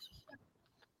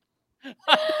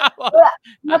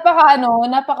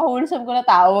 Napaka-wholesome ko na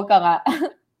tao, wag ka nga.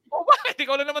 Bakit?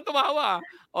 Ikaw lang naman tumawa.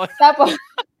 O,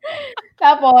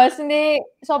 Tapos, hindi,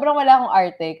 sobrang wala akong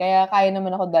arte, kaya kaya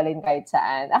naman ako dalhin kahit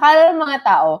saan. Akala ng mga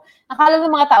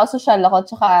tao, social ako,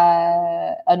 tsaka,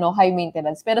 high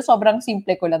maintenance. Pero sobrang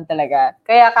simple ko lang talaga.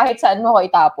 Kaya kahit saan mo ako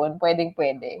itapon,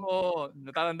 pwedeng-pwede. Oo,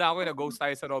 natatandaan ko yung nag-ghost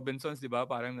tayo sa Robinsons, di ba?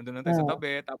 Parang nandun lang tayo sa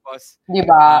tabi, tapos Di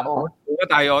ba? Oo.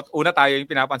 una tayo yung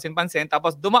pinapansin-pansin,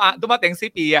 tapos dumating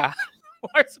si Pia.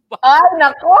 Ay,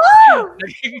 nako!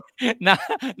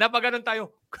 Napag ganun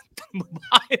tayo, gandang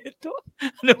babae ito.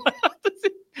 Ano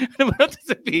ba ito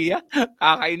si Pia?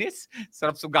 Kakainis.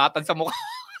 Sarap sugatan sa mukha.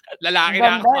 Lalaki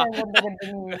na ako. Ganda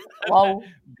niya. Wow.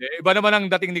 Iba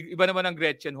naman ang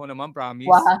Gretchen ho naman, promise.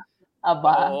 Wow.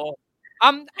 Aba. Oo.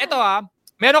 Ito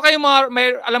meron kayong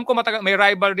alam ko may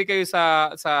rivalry kayo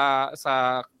sa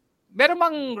meron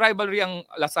mang rivalry ang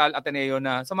Lasal Ateneo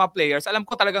na sa mga players. Alam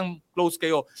ko talagang close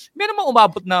kayo. Meron mang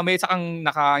umabot na may sakang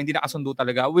hindi nakasundo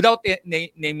talaga without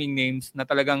naming names na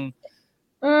talagang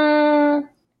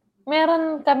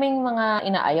meron kaming mga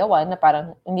inaayawan na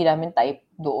parang hindi namin type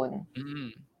doon.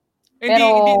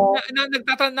 Pero hindi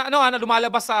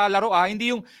lumalabas sa laro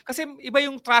hindi yung kasi iba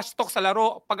yung trash talk sa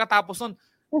laro pagkatapos nun.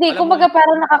 Hindi, kumbaga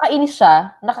parang nakakainis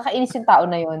yung tao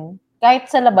na yun. Kahit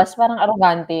sa labas, parang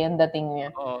arrogante ang dating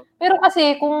niya. Pero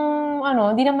kasi kung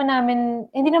hindi naman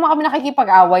kami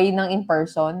nakikipag-away ng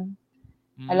in-person.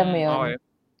 Alam mo yun? Okay.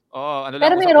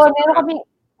 Pero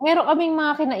meron kaming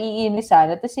mga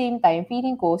kinaiinisan. At the same time,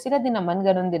 feeling ko, sila din naman,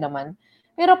 ganun din naman.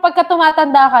 Pero pagka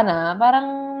tumatanda ka na,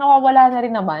 parang nawawala na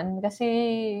rin naman. Kasi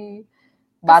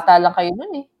bata lang kayo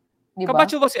nun eh. Di ba?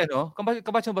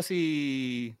 Kabatch mo ba si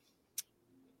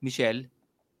Michelle?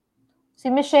 Si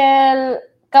Michelle,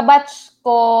 kabatch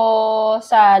ko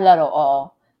sa laro, oo.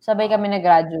 Sabay kami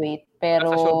nag-graduate. Pero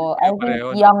I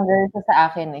think younger siya sa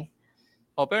akin eh.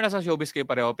 Pero nasa showbiz kayo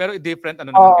pareho. Pero different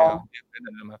naman kayo.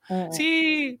 Different naman. Si,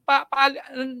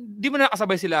 di mo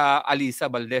nakasabay sila Alisa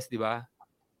Valdez, di ba?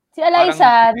 Si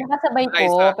Alisa, nakasabay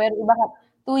ko. Pero iba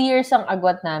 2 years ang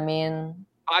agwat namin.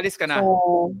 Alis ka na?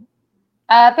 So,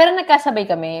 pero nagkasabay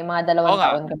kami. Mga 2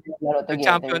 taon kami naglaro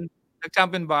together.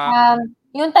 Nag-champion ba?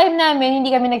 Yung time namin,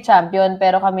 hindi kami nag-champion,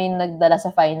 pero kami nagdala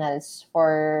sa finals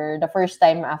for the first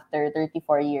time after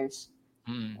 34 years.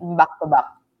 Back to back.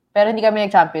 Pero hindi kami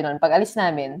nag-champion nun. Pag alis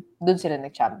namin, dun sila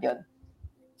nag-champion.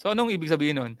 So, anong ibig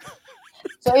sabihin nun?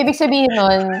 So, ibig sabihin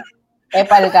nun,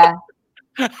 epal ka.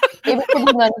 Ibig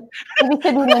sabihin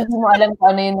nun, hindi mo alam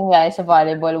kung ano yung nangyari sa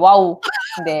volleyball. Wow!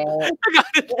 Hindi.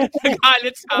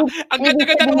 Nagalit sa... Ang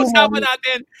ganda-ganda ng usapan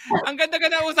natin. Ang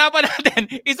ganda-ganda ng usapan natin.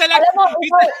 Isa lang... Alam mo,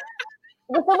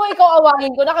 gusto mo ikaw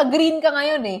awahin ko. Naka-green ka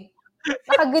ngayon eh.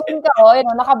 Naka-green ka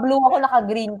naka-blue ako,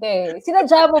 naka-green ka eh.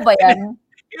 Sinadya mo ba yan?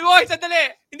 Iwoy,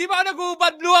 sandali. Hindi ba ako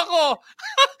nag-bad blue ako?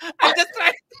 I'm just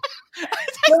trying.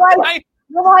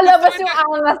 Lumalabas yung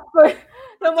angas ko.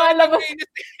 Lumalabas.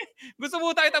 Gusto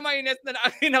mo tayo mainit na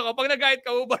naakin ako. Pag nag-guide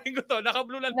ka, ubahin ko to.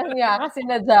 Naka-blue lang. Nangya ka,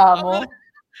 sinadya mo.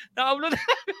 Naka-blue na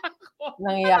ako.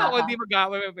 Nangya ka. Ako hindi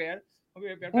mag-prepare.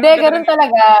 Hindi, ganun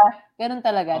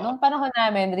talaga. Nung panahon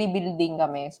namin, rebuilding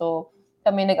kami. So,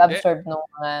 kami nag-absorb nung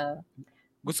mga...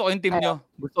 Gusto ko yung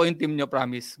team nyo.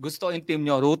 Promise. Gusto ko yung team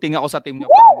nyo. Rooting ako sa team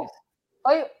nyo, promise.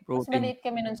 Oy, mas maliit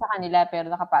kami nun sa kanila, pero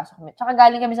nakapasok kami. Tsaka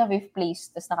galing kami sa 5th place,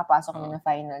 tapos nakapasok kami na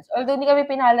finals. Although, hindi kami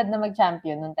pinalad na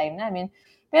mag-champion nung time namin.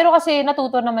 Pero kasi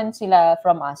natuto naman sila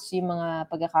from us, yung mga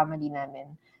pagkakamali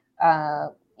namin.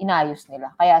 Inayos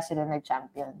nila. Kaya sila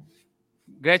nag-champion.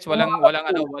 Gretch, walang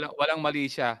mali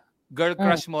siya. Girl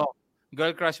crush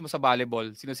mo sa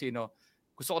volleyball. Sino-sino?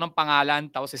 Gusto ko ng pangalan,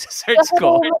 tapos isa-search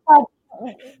ko.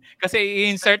 Kasi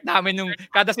i-insert namin yung,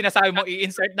 kada sinasabi mo,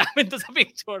 i-insert namin to sa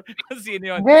picture. Kasi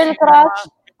sino yun? Girl crush?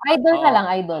 Idol na lang,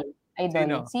 idol.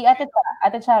 Sino? Si Ate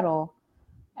Charo.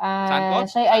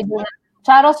 Santos? Siya idol.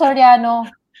 Charo Soriano.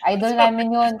 Idol namin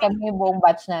yun. Kami yung buong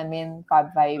batch namin. Fab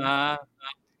 5.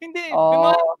 Hindi.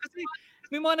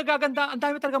 May mga nagaganda. Ang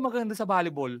dami talaga maganda sa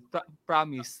volleyball.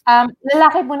 Promise.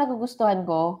 Lalaki mo nagugustuhan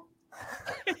ko.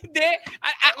 Hindi.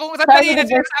 Kung sandali na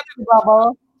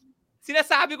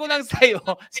sinasabi ko lang sa'yo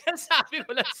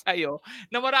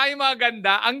na maraming mga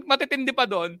ganda. Ang matitindi pa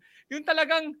doon, yung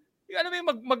talagang,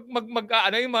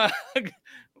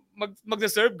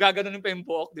 mag-serve, gaganon pa yung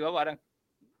buhok, di ba? Parang,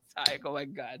 sabi ko, my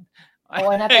God.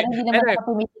 Oo na, pero hindi naman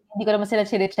hindi ko naman sila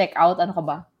check out. Ano ka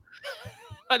ba?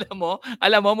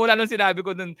 Alam mo, mula nung sinabi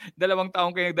ko nung 2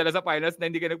 taong kayo nagdala sa finals na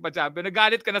hindi ka nagpa-champion,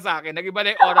 nagalit ka na sa akin, nag-iba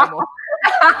na yung aura mo.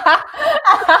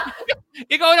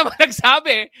 Ikaw naman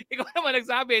nagsabi,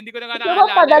 hindi ko na nga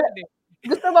naalala.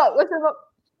 Gusto mo,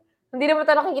 hindi naman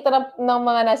tayo nakikita ng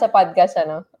mga nasa podcast,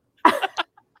 ano?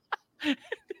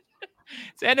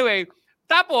 So anyway,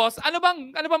 Tapos, ano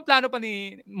bang plano pa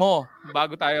mo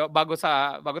bago tayo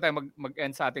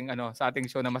mag-end sa ating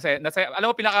show na masaya.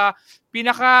 Alam mo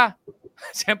pinaka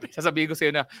siyempre sasabihin ko sa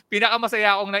iyo na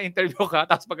pinakamasaya akong na-interview ka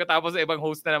tapos pagkatapos sa ibang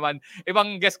host na naman,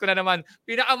 ibang guest ko na naman,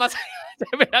 pinakamasaya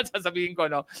siyempre sasabihin ko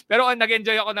no. Pero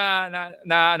nag-enjoy ako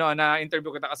na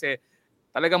interview kita kasi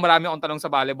talagang marami akong tanong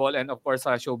sa volleyball and of course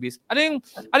sa showbiz. Ano yung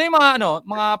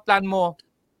mga plan mo?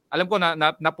 Alam ko na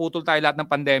naputol tayo lahat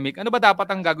ng pandemic. Ano ba dapat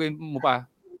ang gagawin mo pa?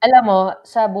 Alam mo,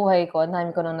 sa buhay ko,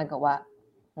 dami ko nang nagawa.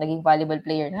 Naging volleyball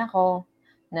player na ako,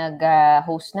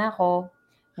 nag-host na ako,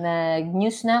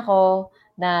 nag-news na ako,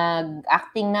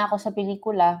 nag-acting na ako sa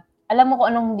pelikula. Alam mo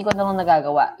kung anong hindi ko na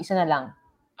nagagawa? Isa na lang.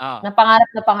 Na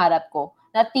pangarap ko.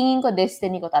 Na tingin ko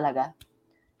destiny ko talaga.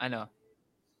 Ano?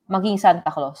 Maging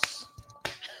Santa Claus.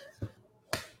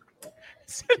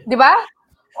 Di ba?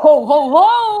 Ho, ho, ho!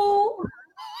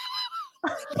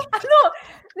 Ano?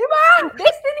 Di ba?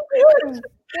 Destiny ko yun.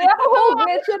 Kaya ako,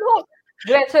 Gretchen, ho.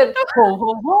 Gretchen, ho, ho,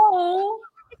 ho.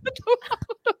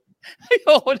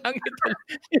 Ayoko lang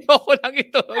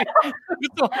ito.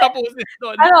 Gusto ko tapusin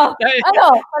doon. Ano?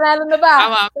 Panalo na ba?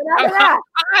 Tama. Panalo na.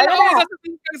 Akala ko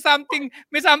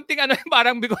may something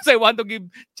parang because I want to give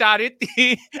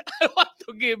charity.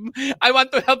 I want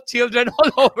to help children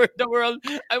all over the world.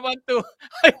 I want to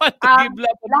give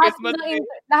love on Christmas Day.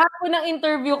 Lahat po ng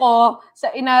interview ko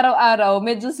sa inaraw-araw,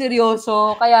 medyo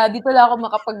seryoso. Kaya dito lang ako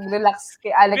makapag-relax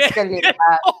kay Alex Calita.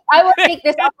 I will take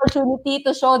this opportunity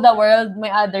to show the world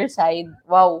my other side.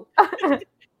 Wow.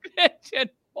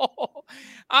 Gretchen,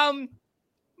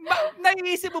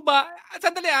 naiisip mo ba,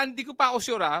 sandali hindi ko pa ako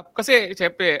sure kasi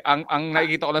syempre, ang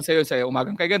nakikita ko lang sa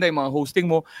Umagang Kay Ganda, yung mga hosting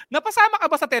mo, napasama ka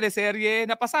ba sa teleserye?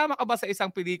 Napasama ka ba sa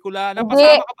isang pelikula?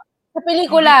 Napasama ka ba? Sa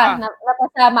pelikula,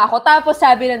 napasama ako. Tapos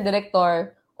sabi ng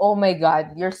director, oh my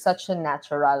God, you're such a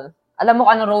natural. Alam mo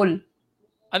kung ano role?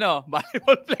 Ano?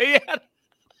 Volleyball player?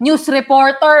 News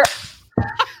reporter.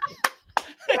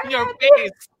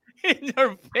 In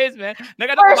your face, man.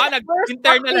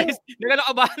 Nag-internalize.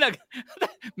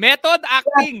 Method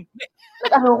acting.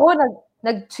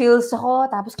 Nag-chills ako,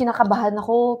 tapos kinakabahan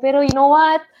ako. Pero you know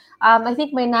what? I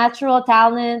think my natural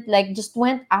talent just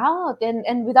went out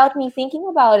and without me thinking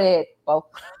about it. Wow.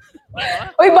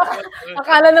 Uy, baka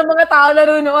akala ng mga tao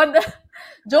nanonood.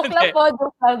 Joke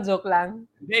lang.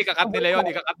 Hindi, ikakat nila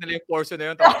yung portion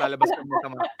na yun, tapos lalabas ka mo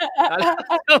sama.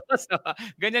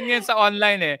 Ganyan ngayon sa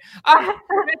online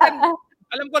Gretchen,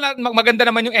 alam ko na maganda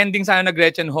naman yung ending sana na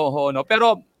Gretchen ho, no?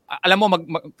 Pero alam mo,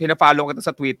 pina-follow kita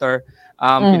sa Twitter,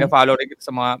 pina-follow rin kita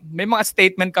sa may mga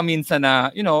statement ka minsan na,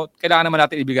 kailangan naman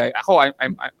natin ibigay. Ako,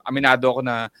 aminado ako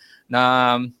na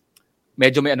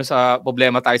medyo may sa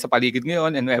problema tayo sa paligid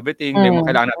ngayon and everything. May mga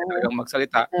kailangan natin talagang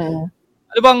magsalita.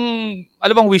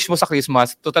 Ano bang wish mo sa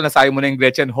Christmas? Total nasabi mo na yung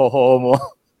Gretchen ho mo.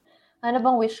 Ano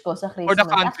bang wish ko sa Christmas? For the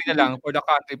country na lang. For the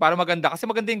country. Para maganda. Kasi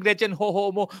maganda yung Gretchen ho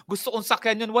mo. Gusto kong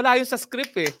sakyan yun. Wala yun sa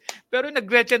script Pero yung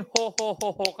nag-Gretchen ho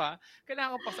ka.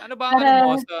 Kailangan pa. Ano ba ang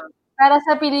mo? Para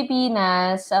sa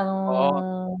Pilipinas, ang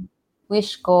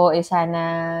wish ko is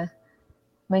sana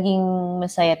maging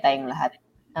masaya tayong lahat.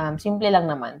 Simple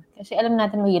lang naman. Kasi alam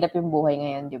natin mahirap yung buhay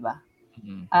ngayon, di ba?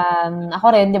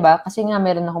 Ako rin, di ba? Kasi nga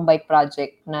meron akong bike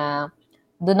project na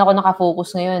doon ako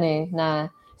nakafocus ngayon na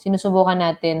sinusubukan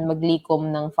natin maglikom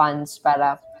ng funds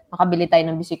para makabili tayo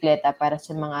ng bisikleta para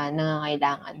sa mga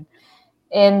nangangailangan.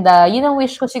 And yun ang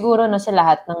wish ko siguro sa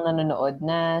lahat ng nanonood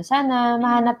na sana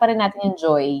mahanap pa rin natin yung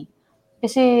joy.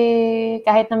 Kasi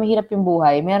kahit na mahirap yung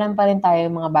buhay, meron pa rin tayo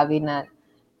mga bagay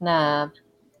na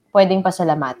pwedeng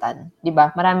pasalamatan. Di ba?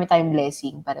 Marami tayong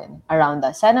blessing pa rin around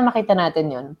us. Sana makita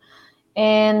natin yun.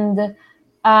 And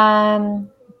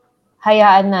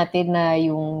hayaan natin na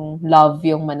yung love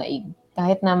yung manaig.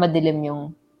 Kahit na madilim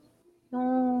yung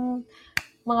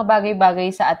mga bagay-bagay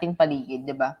sa ating paligid,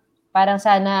 di ba? Parang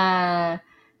sana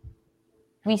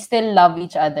we still love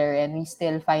each other and we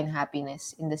still find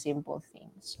happiness in the simple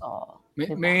things.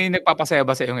 Diba? May nagpapasaya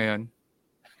ba sa iyo ngayon?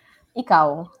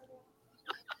 Ikaw?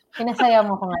 Pinasaya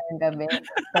mo ko ngayong gabi.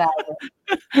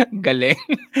 Grabe.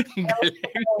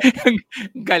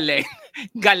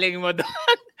 Galing mo doon.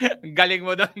 Galing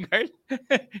mo doon, girl.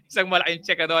 Isang malaking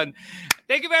check doon.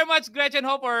 Thank you very much, Gretchen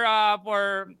Ho,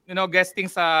 for guesting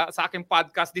sa aking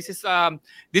podcast. This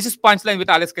is Punchline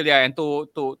with Alex Calita, and to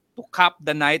cap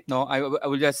the night, I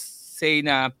will just say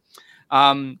na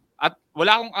at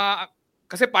wala akong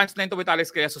kasi Punchline to with Alex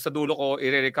Calita, so sa dulo ko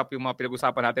i-recap yung mga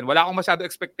pinag-usapan natin. Wala akong masyado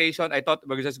expectation. I thought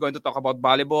we're just going to talk about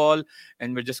volleyball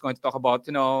and we're just going to talk about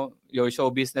your show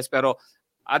business, pero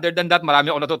other than that,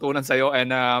 marami akong natutunan sa'yo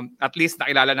and at least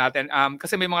nakilala natin.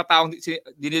 Kasi may mga taong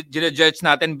gine-judge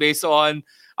natin based on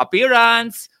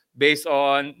appearance, based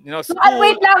on, So, school.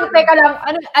 wait lang, teka lang.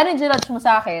 Ano yung ginudge mo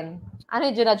sa akin? Ako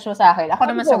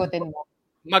naman sagutin mo.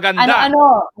 Maganda.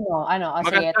 Ano? Sige,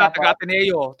 Maganda, tapos.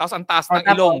 taga-Ateneo. Tapos ang taas ng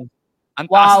tapos. ilong. Ang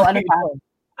taas Wow, ng ano pa? ilong.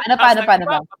 Ano pa?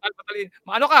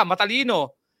 Ano ka? Matalino.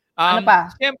 Ano pa?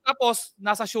 Siyempre, tapos,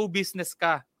 nasa show business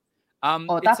ka.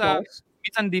 Tapos?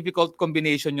 It's a difficult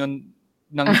combination yun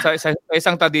sa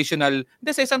isang traditional,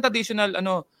 it's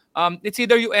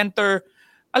either you enter,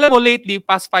 alam mo, lately,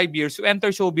 past 5 years, you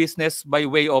enter show business by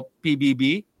way of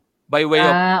PBB, by way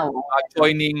of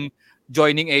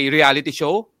joining a reality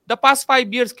show. The past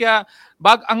 5 years, kaya,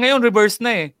 ang ngayon, reverse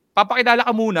na eh. Papakilala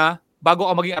ka muna bago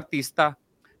ka maging artista.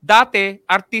 Dati,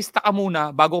 artista ka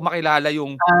muna bago makilala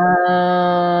yung...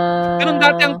 Ganun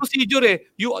dati ang procedure eh.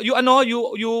 You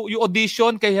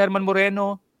audition kay Herman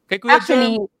Moreno, kay Kuya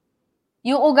Actually,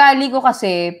 yung ugali ko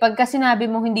kasi, pagka sinabi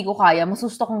mo hindi ko kaya, mas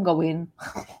gusto kong gawin.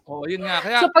 Yun nga.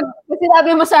 Kaya, so, pag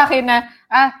sinabi mo sa akin na,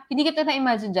 hindi kita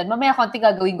na-imagine dyan, mamaya konti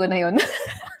gagawin ko na yun.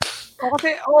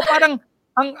 kasi, parang,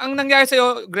 ang nangyari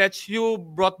sa'yo, Gretch, you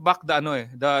brought back the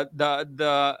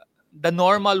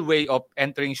normal way of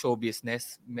entering show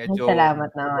business. Medyo, salamat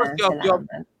naman.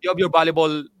 You have your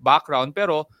volleyball background,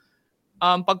 pero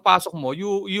pagpasok mo,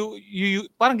 you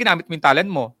parang ginamit mo yung talent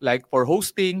mo, like for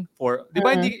hosting, di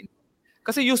ba?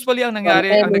 Kasi usually ang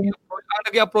nangyari, ang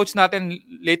nag-approach natin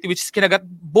lately, which is kinagat,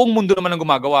 buong mundo naman ang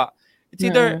gumagawa. It's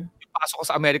either pasok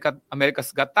ka sa America's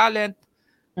Got Talent,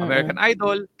 American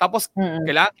Idol, tapos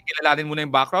kailangan kikilalanin mo na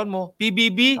yung background mo.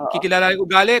 PBB, kikilalanin yung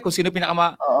ugali, kung sino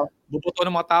bubuto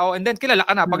ng mga tao, and then kilala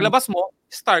ka na. Paglabas mo,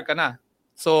 star ka na.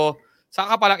 So,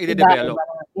 saka ka palang i-develop.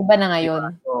 Iba na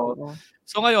ngayon.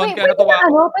 So ngayon, kaya natuwa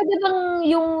ako. Pwede bang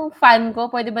yung fan ko,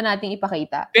 pwede ba nating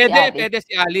ipakita? Pwede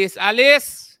si Alice.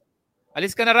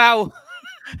 Alice ka na raw.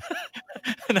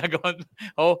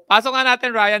 Pasok nga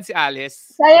natin, Ryan, si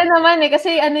Alice. Sayang naman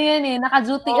kasi yan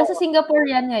naka-duty. Kasi Singapore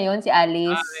yan ngayon, si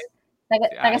Alice.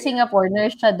 Taga Singapore,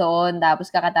 nurse siya doon, tapos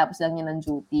kakatapos lang niya ng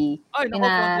duty.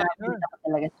 Frontliner.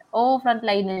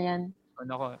 Frontliner yan.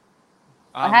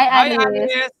 Hi,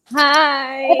 Alice.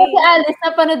 Hi! Kasi Alice,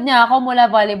 napanood niya ako mula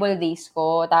volleyball days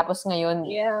ko, tapos ngayon.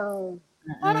 Yeah.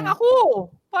 Parang ako.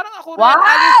 Wow!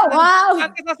 Alice. Wow!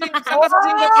 Saan ka sa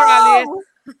Singapore, Alice?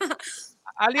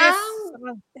 Alice.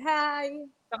 Hi.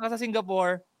 Saan ka sa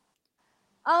Singapore?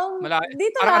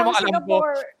 Dito lang sa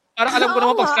Singapore. Parang alam ko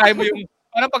naman pag sinabi mo yung...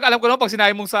 Pag alam ko naman pag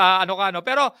sinabi mong sa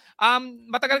Pero,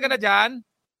 matagal ka na dyan?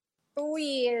 2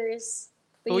 years.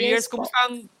 2 years.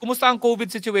 Kumusta ang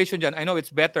COVID situation dyan? I know it's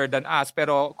better than us,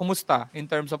 pero kumusta in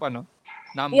terms of numbers?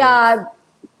 Yeah.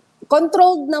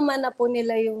 Controlled naman na po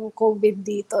nila yung COVID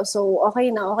dito. So, okay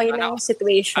na yung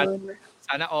situation.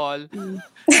 Sana all.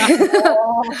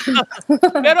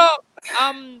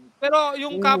 Pero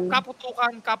yung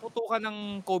kaputukan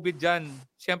ng COVID dyan,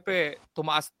 siyempre,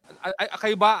 tumaas.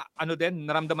 Kayo ba,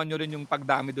 naramdaman nyo rin yung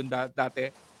pagdami dun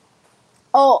dati?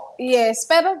 Oh, yes.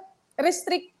 Pero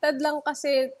restricted lang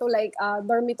kasi to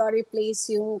dormitory place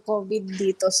yung COVID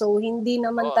dito. So, hindi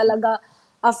naman talaga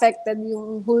affected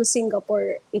yung whole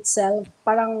Singapore itself.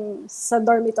 Parang sa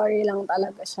dormitory lang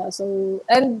talaga siya. So,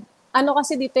 and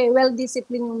kasi dito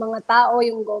well-disciplined yung mga tao,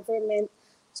 yung government.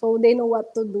 So, they know what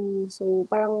to do. So,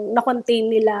 parang na-contain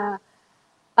nila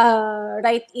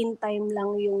right in time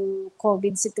lang yung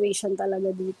COVID situation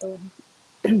talaga dito.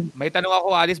 May tanong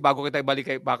ako, Alice, bago kita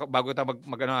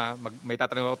may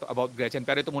tatanong ako about Gretchen,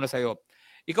 pero ito muna sa'yo.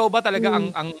 Ikaw ba talaga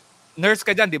ang nurse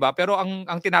ka dyan, di ba? Pero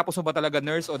ang tinapos mo ba talaga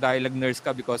nurse o dahil nurse ka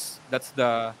because that's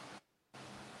the...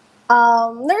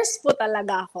 Nurse po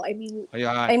talaga ako. I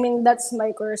mean, that's my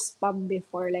course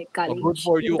before college. Good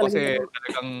for you kasi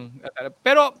talagang...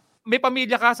 Pero may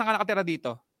pamilya ka? Saan ka nakatira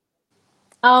dito?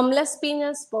 Las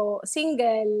Piñas po.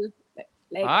 Single.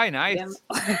 Ay, nice. Yeah.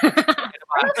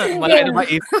 Malaki na ba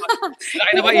ipon?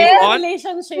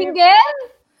 Relationship. Single?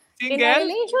 In a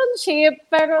relationship,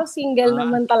 pero single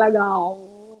naman talaga ako.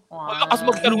 Wow. Lakas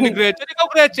magtanong ni Gretchen. Ikaw,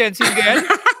 Gretchen, single?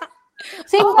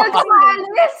 Single ka ba,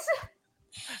 Alice?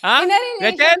 Ha? In a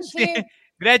relationship.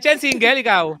 Gretchen, single,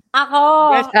 ikaw? Ako.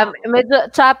 Medyo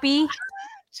choppy.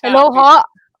 Hello, ho?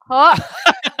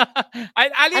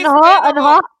 Alice, Ano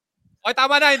ho?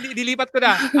 Tama na, dilipat ko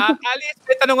na. Alice,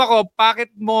 may tanong ako, bakit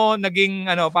mo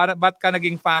ba't ka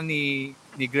naging fan ni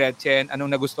Gretchen? Anong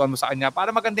nagustuhan mo sa kanya?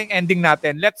 Para magandang ending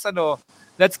natin. Let's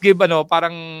give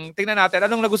parang tingnan natin.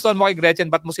 Anong nagustuhan mo kay Gretchen?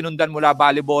 Ba't mo sinundan mula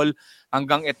volleyball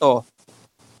hanggang ito?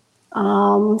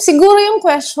 Siguro yung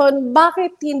question,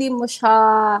 bakit hindi mo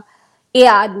siya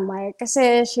i-admire?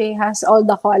 Kasi she has all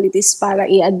the qualities para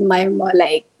i-admire mo.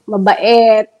 Like,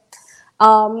 mabait.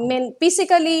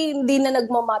 Physically, hindi na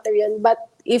nagmamatter yun. But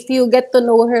if you get to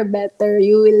know her better,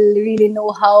 you will really know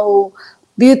how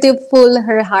beautiful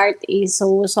her heart is.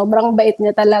 So, sobrang bait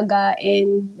niya talaga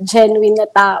and genuine na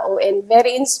tao and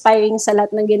very inspiring sa lahat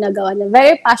ng ginagawa niya.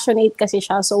 Very passionate kasi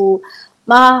siya. So,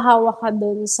 mahahawa ka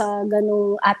dun sa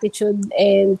ganung attitude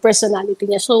and personality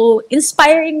niya. So,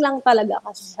 inspiring lang talaga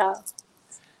kasi siya.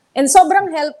 And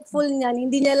sobrang helpful niyan.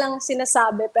 Hindi niya lang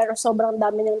sinasabi, pero sobrang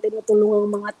dami niyang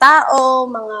tinutulungang mga tao,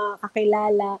 mga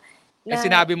kakilala. Na,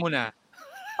 sinabi mo na.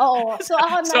 Oo. So,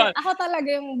 ako talaga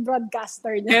yung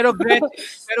broadcaster niya.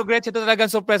 Pero Gretchen, ito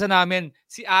talagang sorpresa namin.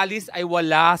 Si Alice ay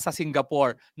wala sa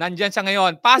Singapore. Nandyan siya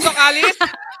ngayon. Pasok, Alice!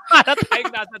 Para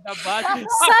tayong nasa dabas.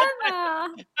 Sana!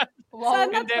 Wow,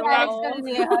 Sana hindi.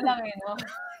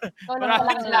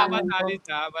 Maraming salamat, Alice.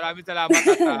 Maraming salamat.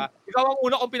 At, ikaw ang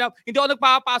una kong hindi ako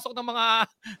nagpapasok ng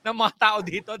mga tao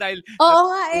dito dahil oo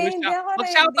nga hindi ako ready.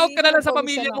 Mag-shoutout ka na lang sa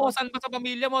pamilya mo. Saan ba sa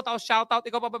pamilya mo? Tapos shoutout,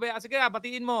 ikaw papabaya. Sige,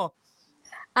 batiin mo.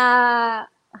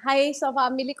 Hi sa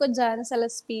family ko dyan sa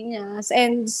Las Piñas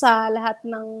and sa lahat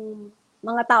ng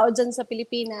mga tao dyan sa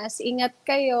Pilipinas. Ingat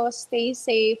kayo, stay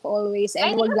safe always,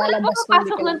 and huwag lalabas kung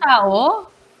hindi kayo. Ng tao?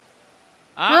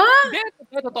 Ha?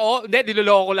 Hindi, totoo. Hindi,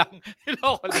 niloloko ko lang.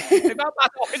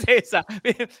 Nagpapasok ko sa isa.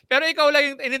 Pero ikaw lang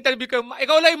yung in-interview ko.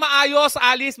 Ikaw lang yung maayos,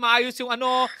 Alice. Maayos yung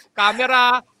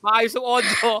camera. Maayos yung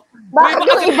audio. Bakit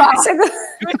yung iba?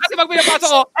 Kasi pag pinapasok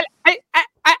ko,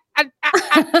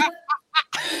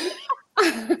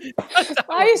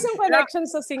 ayos yung connection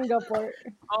sa Singapore.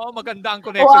 Oo, maganda ang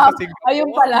connection sa Singapore. Ayun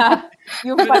pala.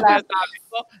 Yung pala.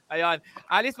 Ayun.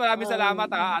 Alice, maraming salamat.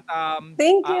 At,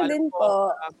 thank you din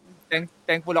po.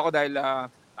 Thankful ako dahil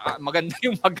maganda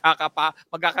yung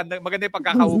maganda yung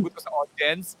pagkakahugot ko sa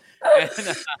audience.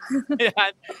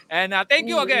 And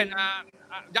thank you again.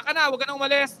 Diyan ka na, huwag ka nang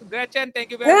umalis. Gretchen, thank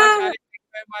you very much. Alice, thank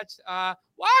you very much.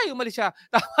 Umalis siya.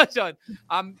 Tapos yun.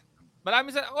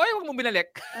 Maraming huwag mong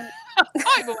binalik.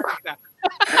 Bumalik na.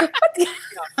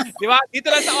 Di ba? Dito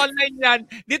lang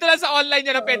sa online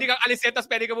yan na pwede kang alisin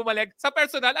tapos pwede kang bumalik. Sa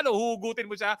personal,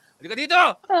 huhugutin mo siya. Hindi ka dito.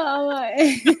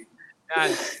 Yan.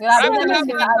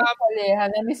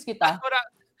 Namiss kita.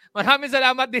 Maraming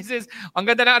salamat. Ang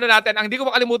ganda ng natin. Ang hindi ko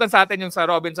makalimutan sa atin yung sa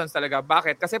Robinsons talaga.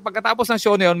 Bakit? Kasi pagkatapos ng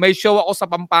show na yun, may show ako sa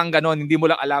Pampanga noon. Hindi mo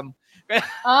lang alam.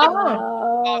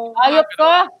 Ayop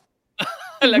ka.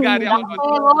 Lagari ako.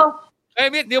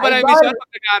 Di ba na-miss yun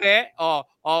pag nagari?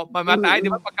 Mamatay.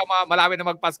 Di ba pagka malapit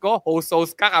na magpasko,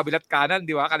 host ka, kabilat kanan,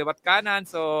 di ba? Kaliwat kanan.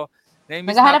 So,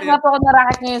 na-miss naghahanap na po ako ng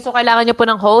racket ngayon. So, kailangan nyo po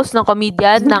ng host, ng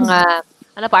comedian, ng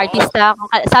artista,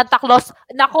 Santa Claus.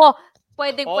 Nako,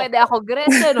 pwede ako.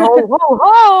 Gretchen, ho, ho,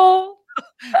 ho!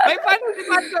 May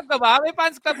fans club ka ba? May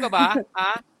fans club ka ba?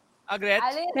 Ha?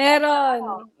 Gretchen?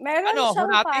 Meron. Meron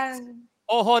siyang fan.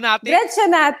 Honatics?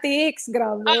 Gretchenatics.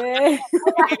 Grabe.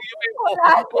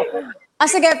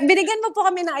 Sige, binigyan mo po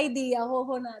kami ng idea.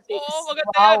 Honatics. Oo,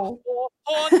 maganda yan.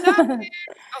 Honatics.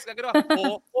 Tapos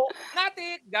gagawin.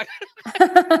 Honatics.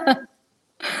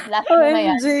 Last na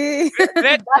yan.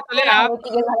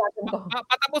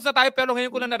 Patapos na tayo pero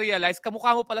ngayon ko na na-realize,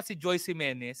 kamukha mo pala si Joyce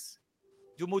Jimenez.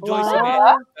 Joyce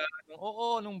Jimenez.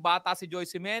 Oo, nung bata si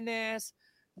Joyce Jimenez.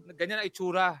 Ganyan na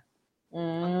itsura.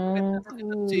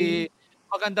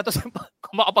 Maganda to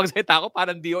kung makapagsalita ako,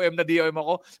 parang DOM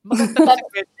ako. Maganda to si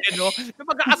Gretchen, no? Yung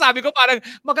pagkakasabi ko, parang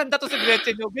maganda to si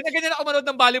Gretchen, no? Ganyan ako manood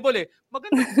ng volleyball, eh.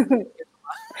 Maganda to si Gretchen.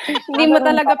 Hindi mo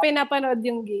talaga pinapanood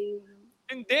yung game.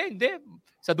 Hindi.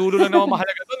 Sa dulo lang naman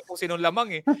mahalaga doon kung sinong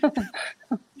lamang, eh.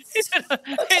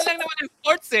 Yan lang naman yung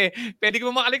sports, eh. Pwede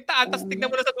ko makaligtaan, tapos tignan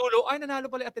mo na sa dulo, ay,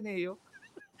 nanalo pala yung Ateneo.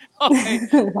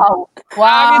 Okay.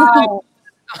 Wow.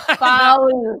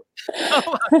 Foul.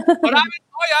 Maraming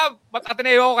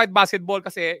Ateneo ako kahit basketball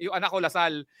kasi yung anak ko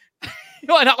Lasal.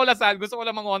 Gusto ko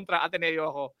lang mangontra,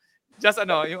 Ateneo ako. Just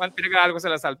yung pinag-aaral ko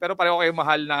sa Lasal. Pero pareho kayo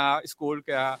mahal na school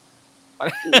kaya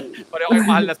pareho kayo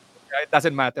mahal na school kaya it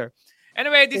doesn't matter.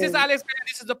 Anyway, this is Alex Calya.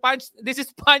 This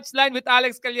is Punchline with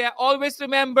Alex Calya. Always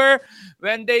remember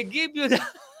when they give you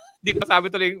Hindi ko sabi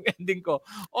tuloy yung ending ko.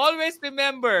 Always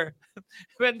remember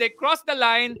when they cross the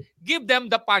line, give them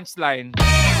the punchline.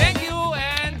 Thank you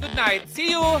and good night. See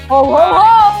you. Ho, ho,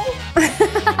 ho!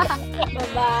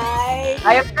 Bye-bye.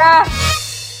 Ayop ka!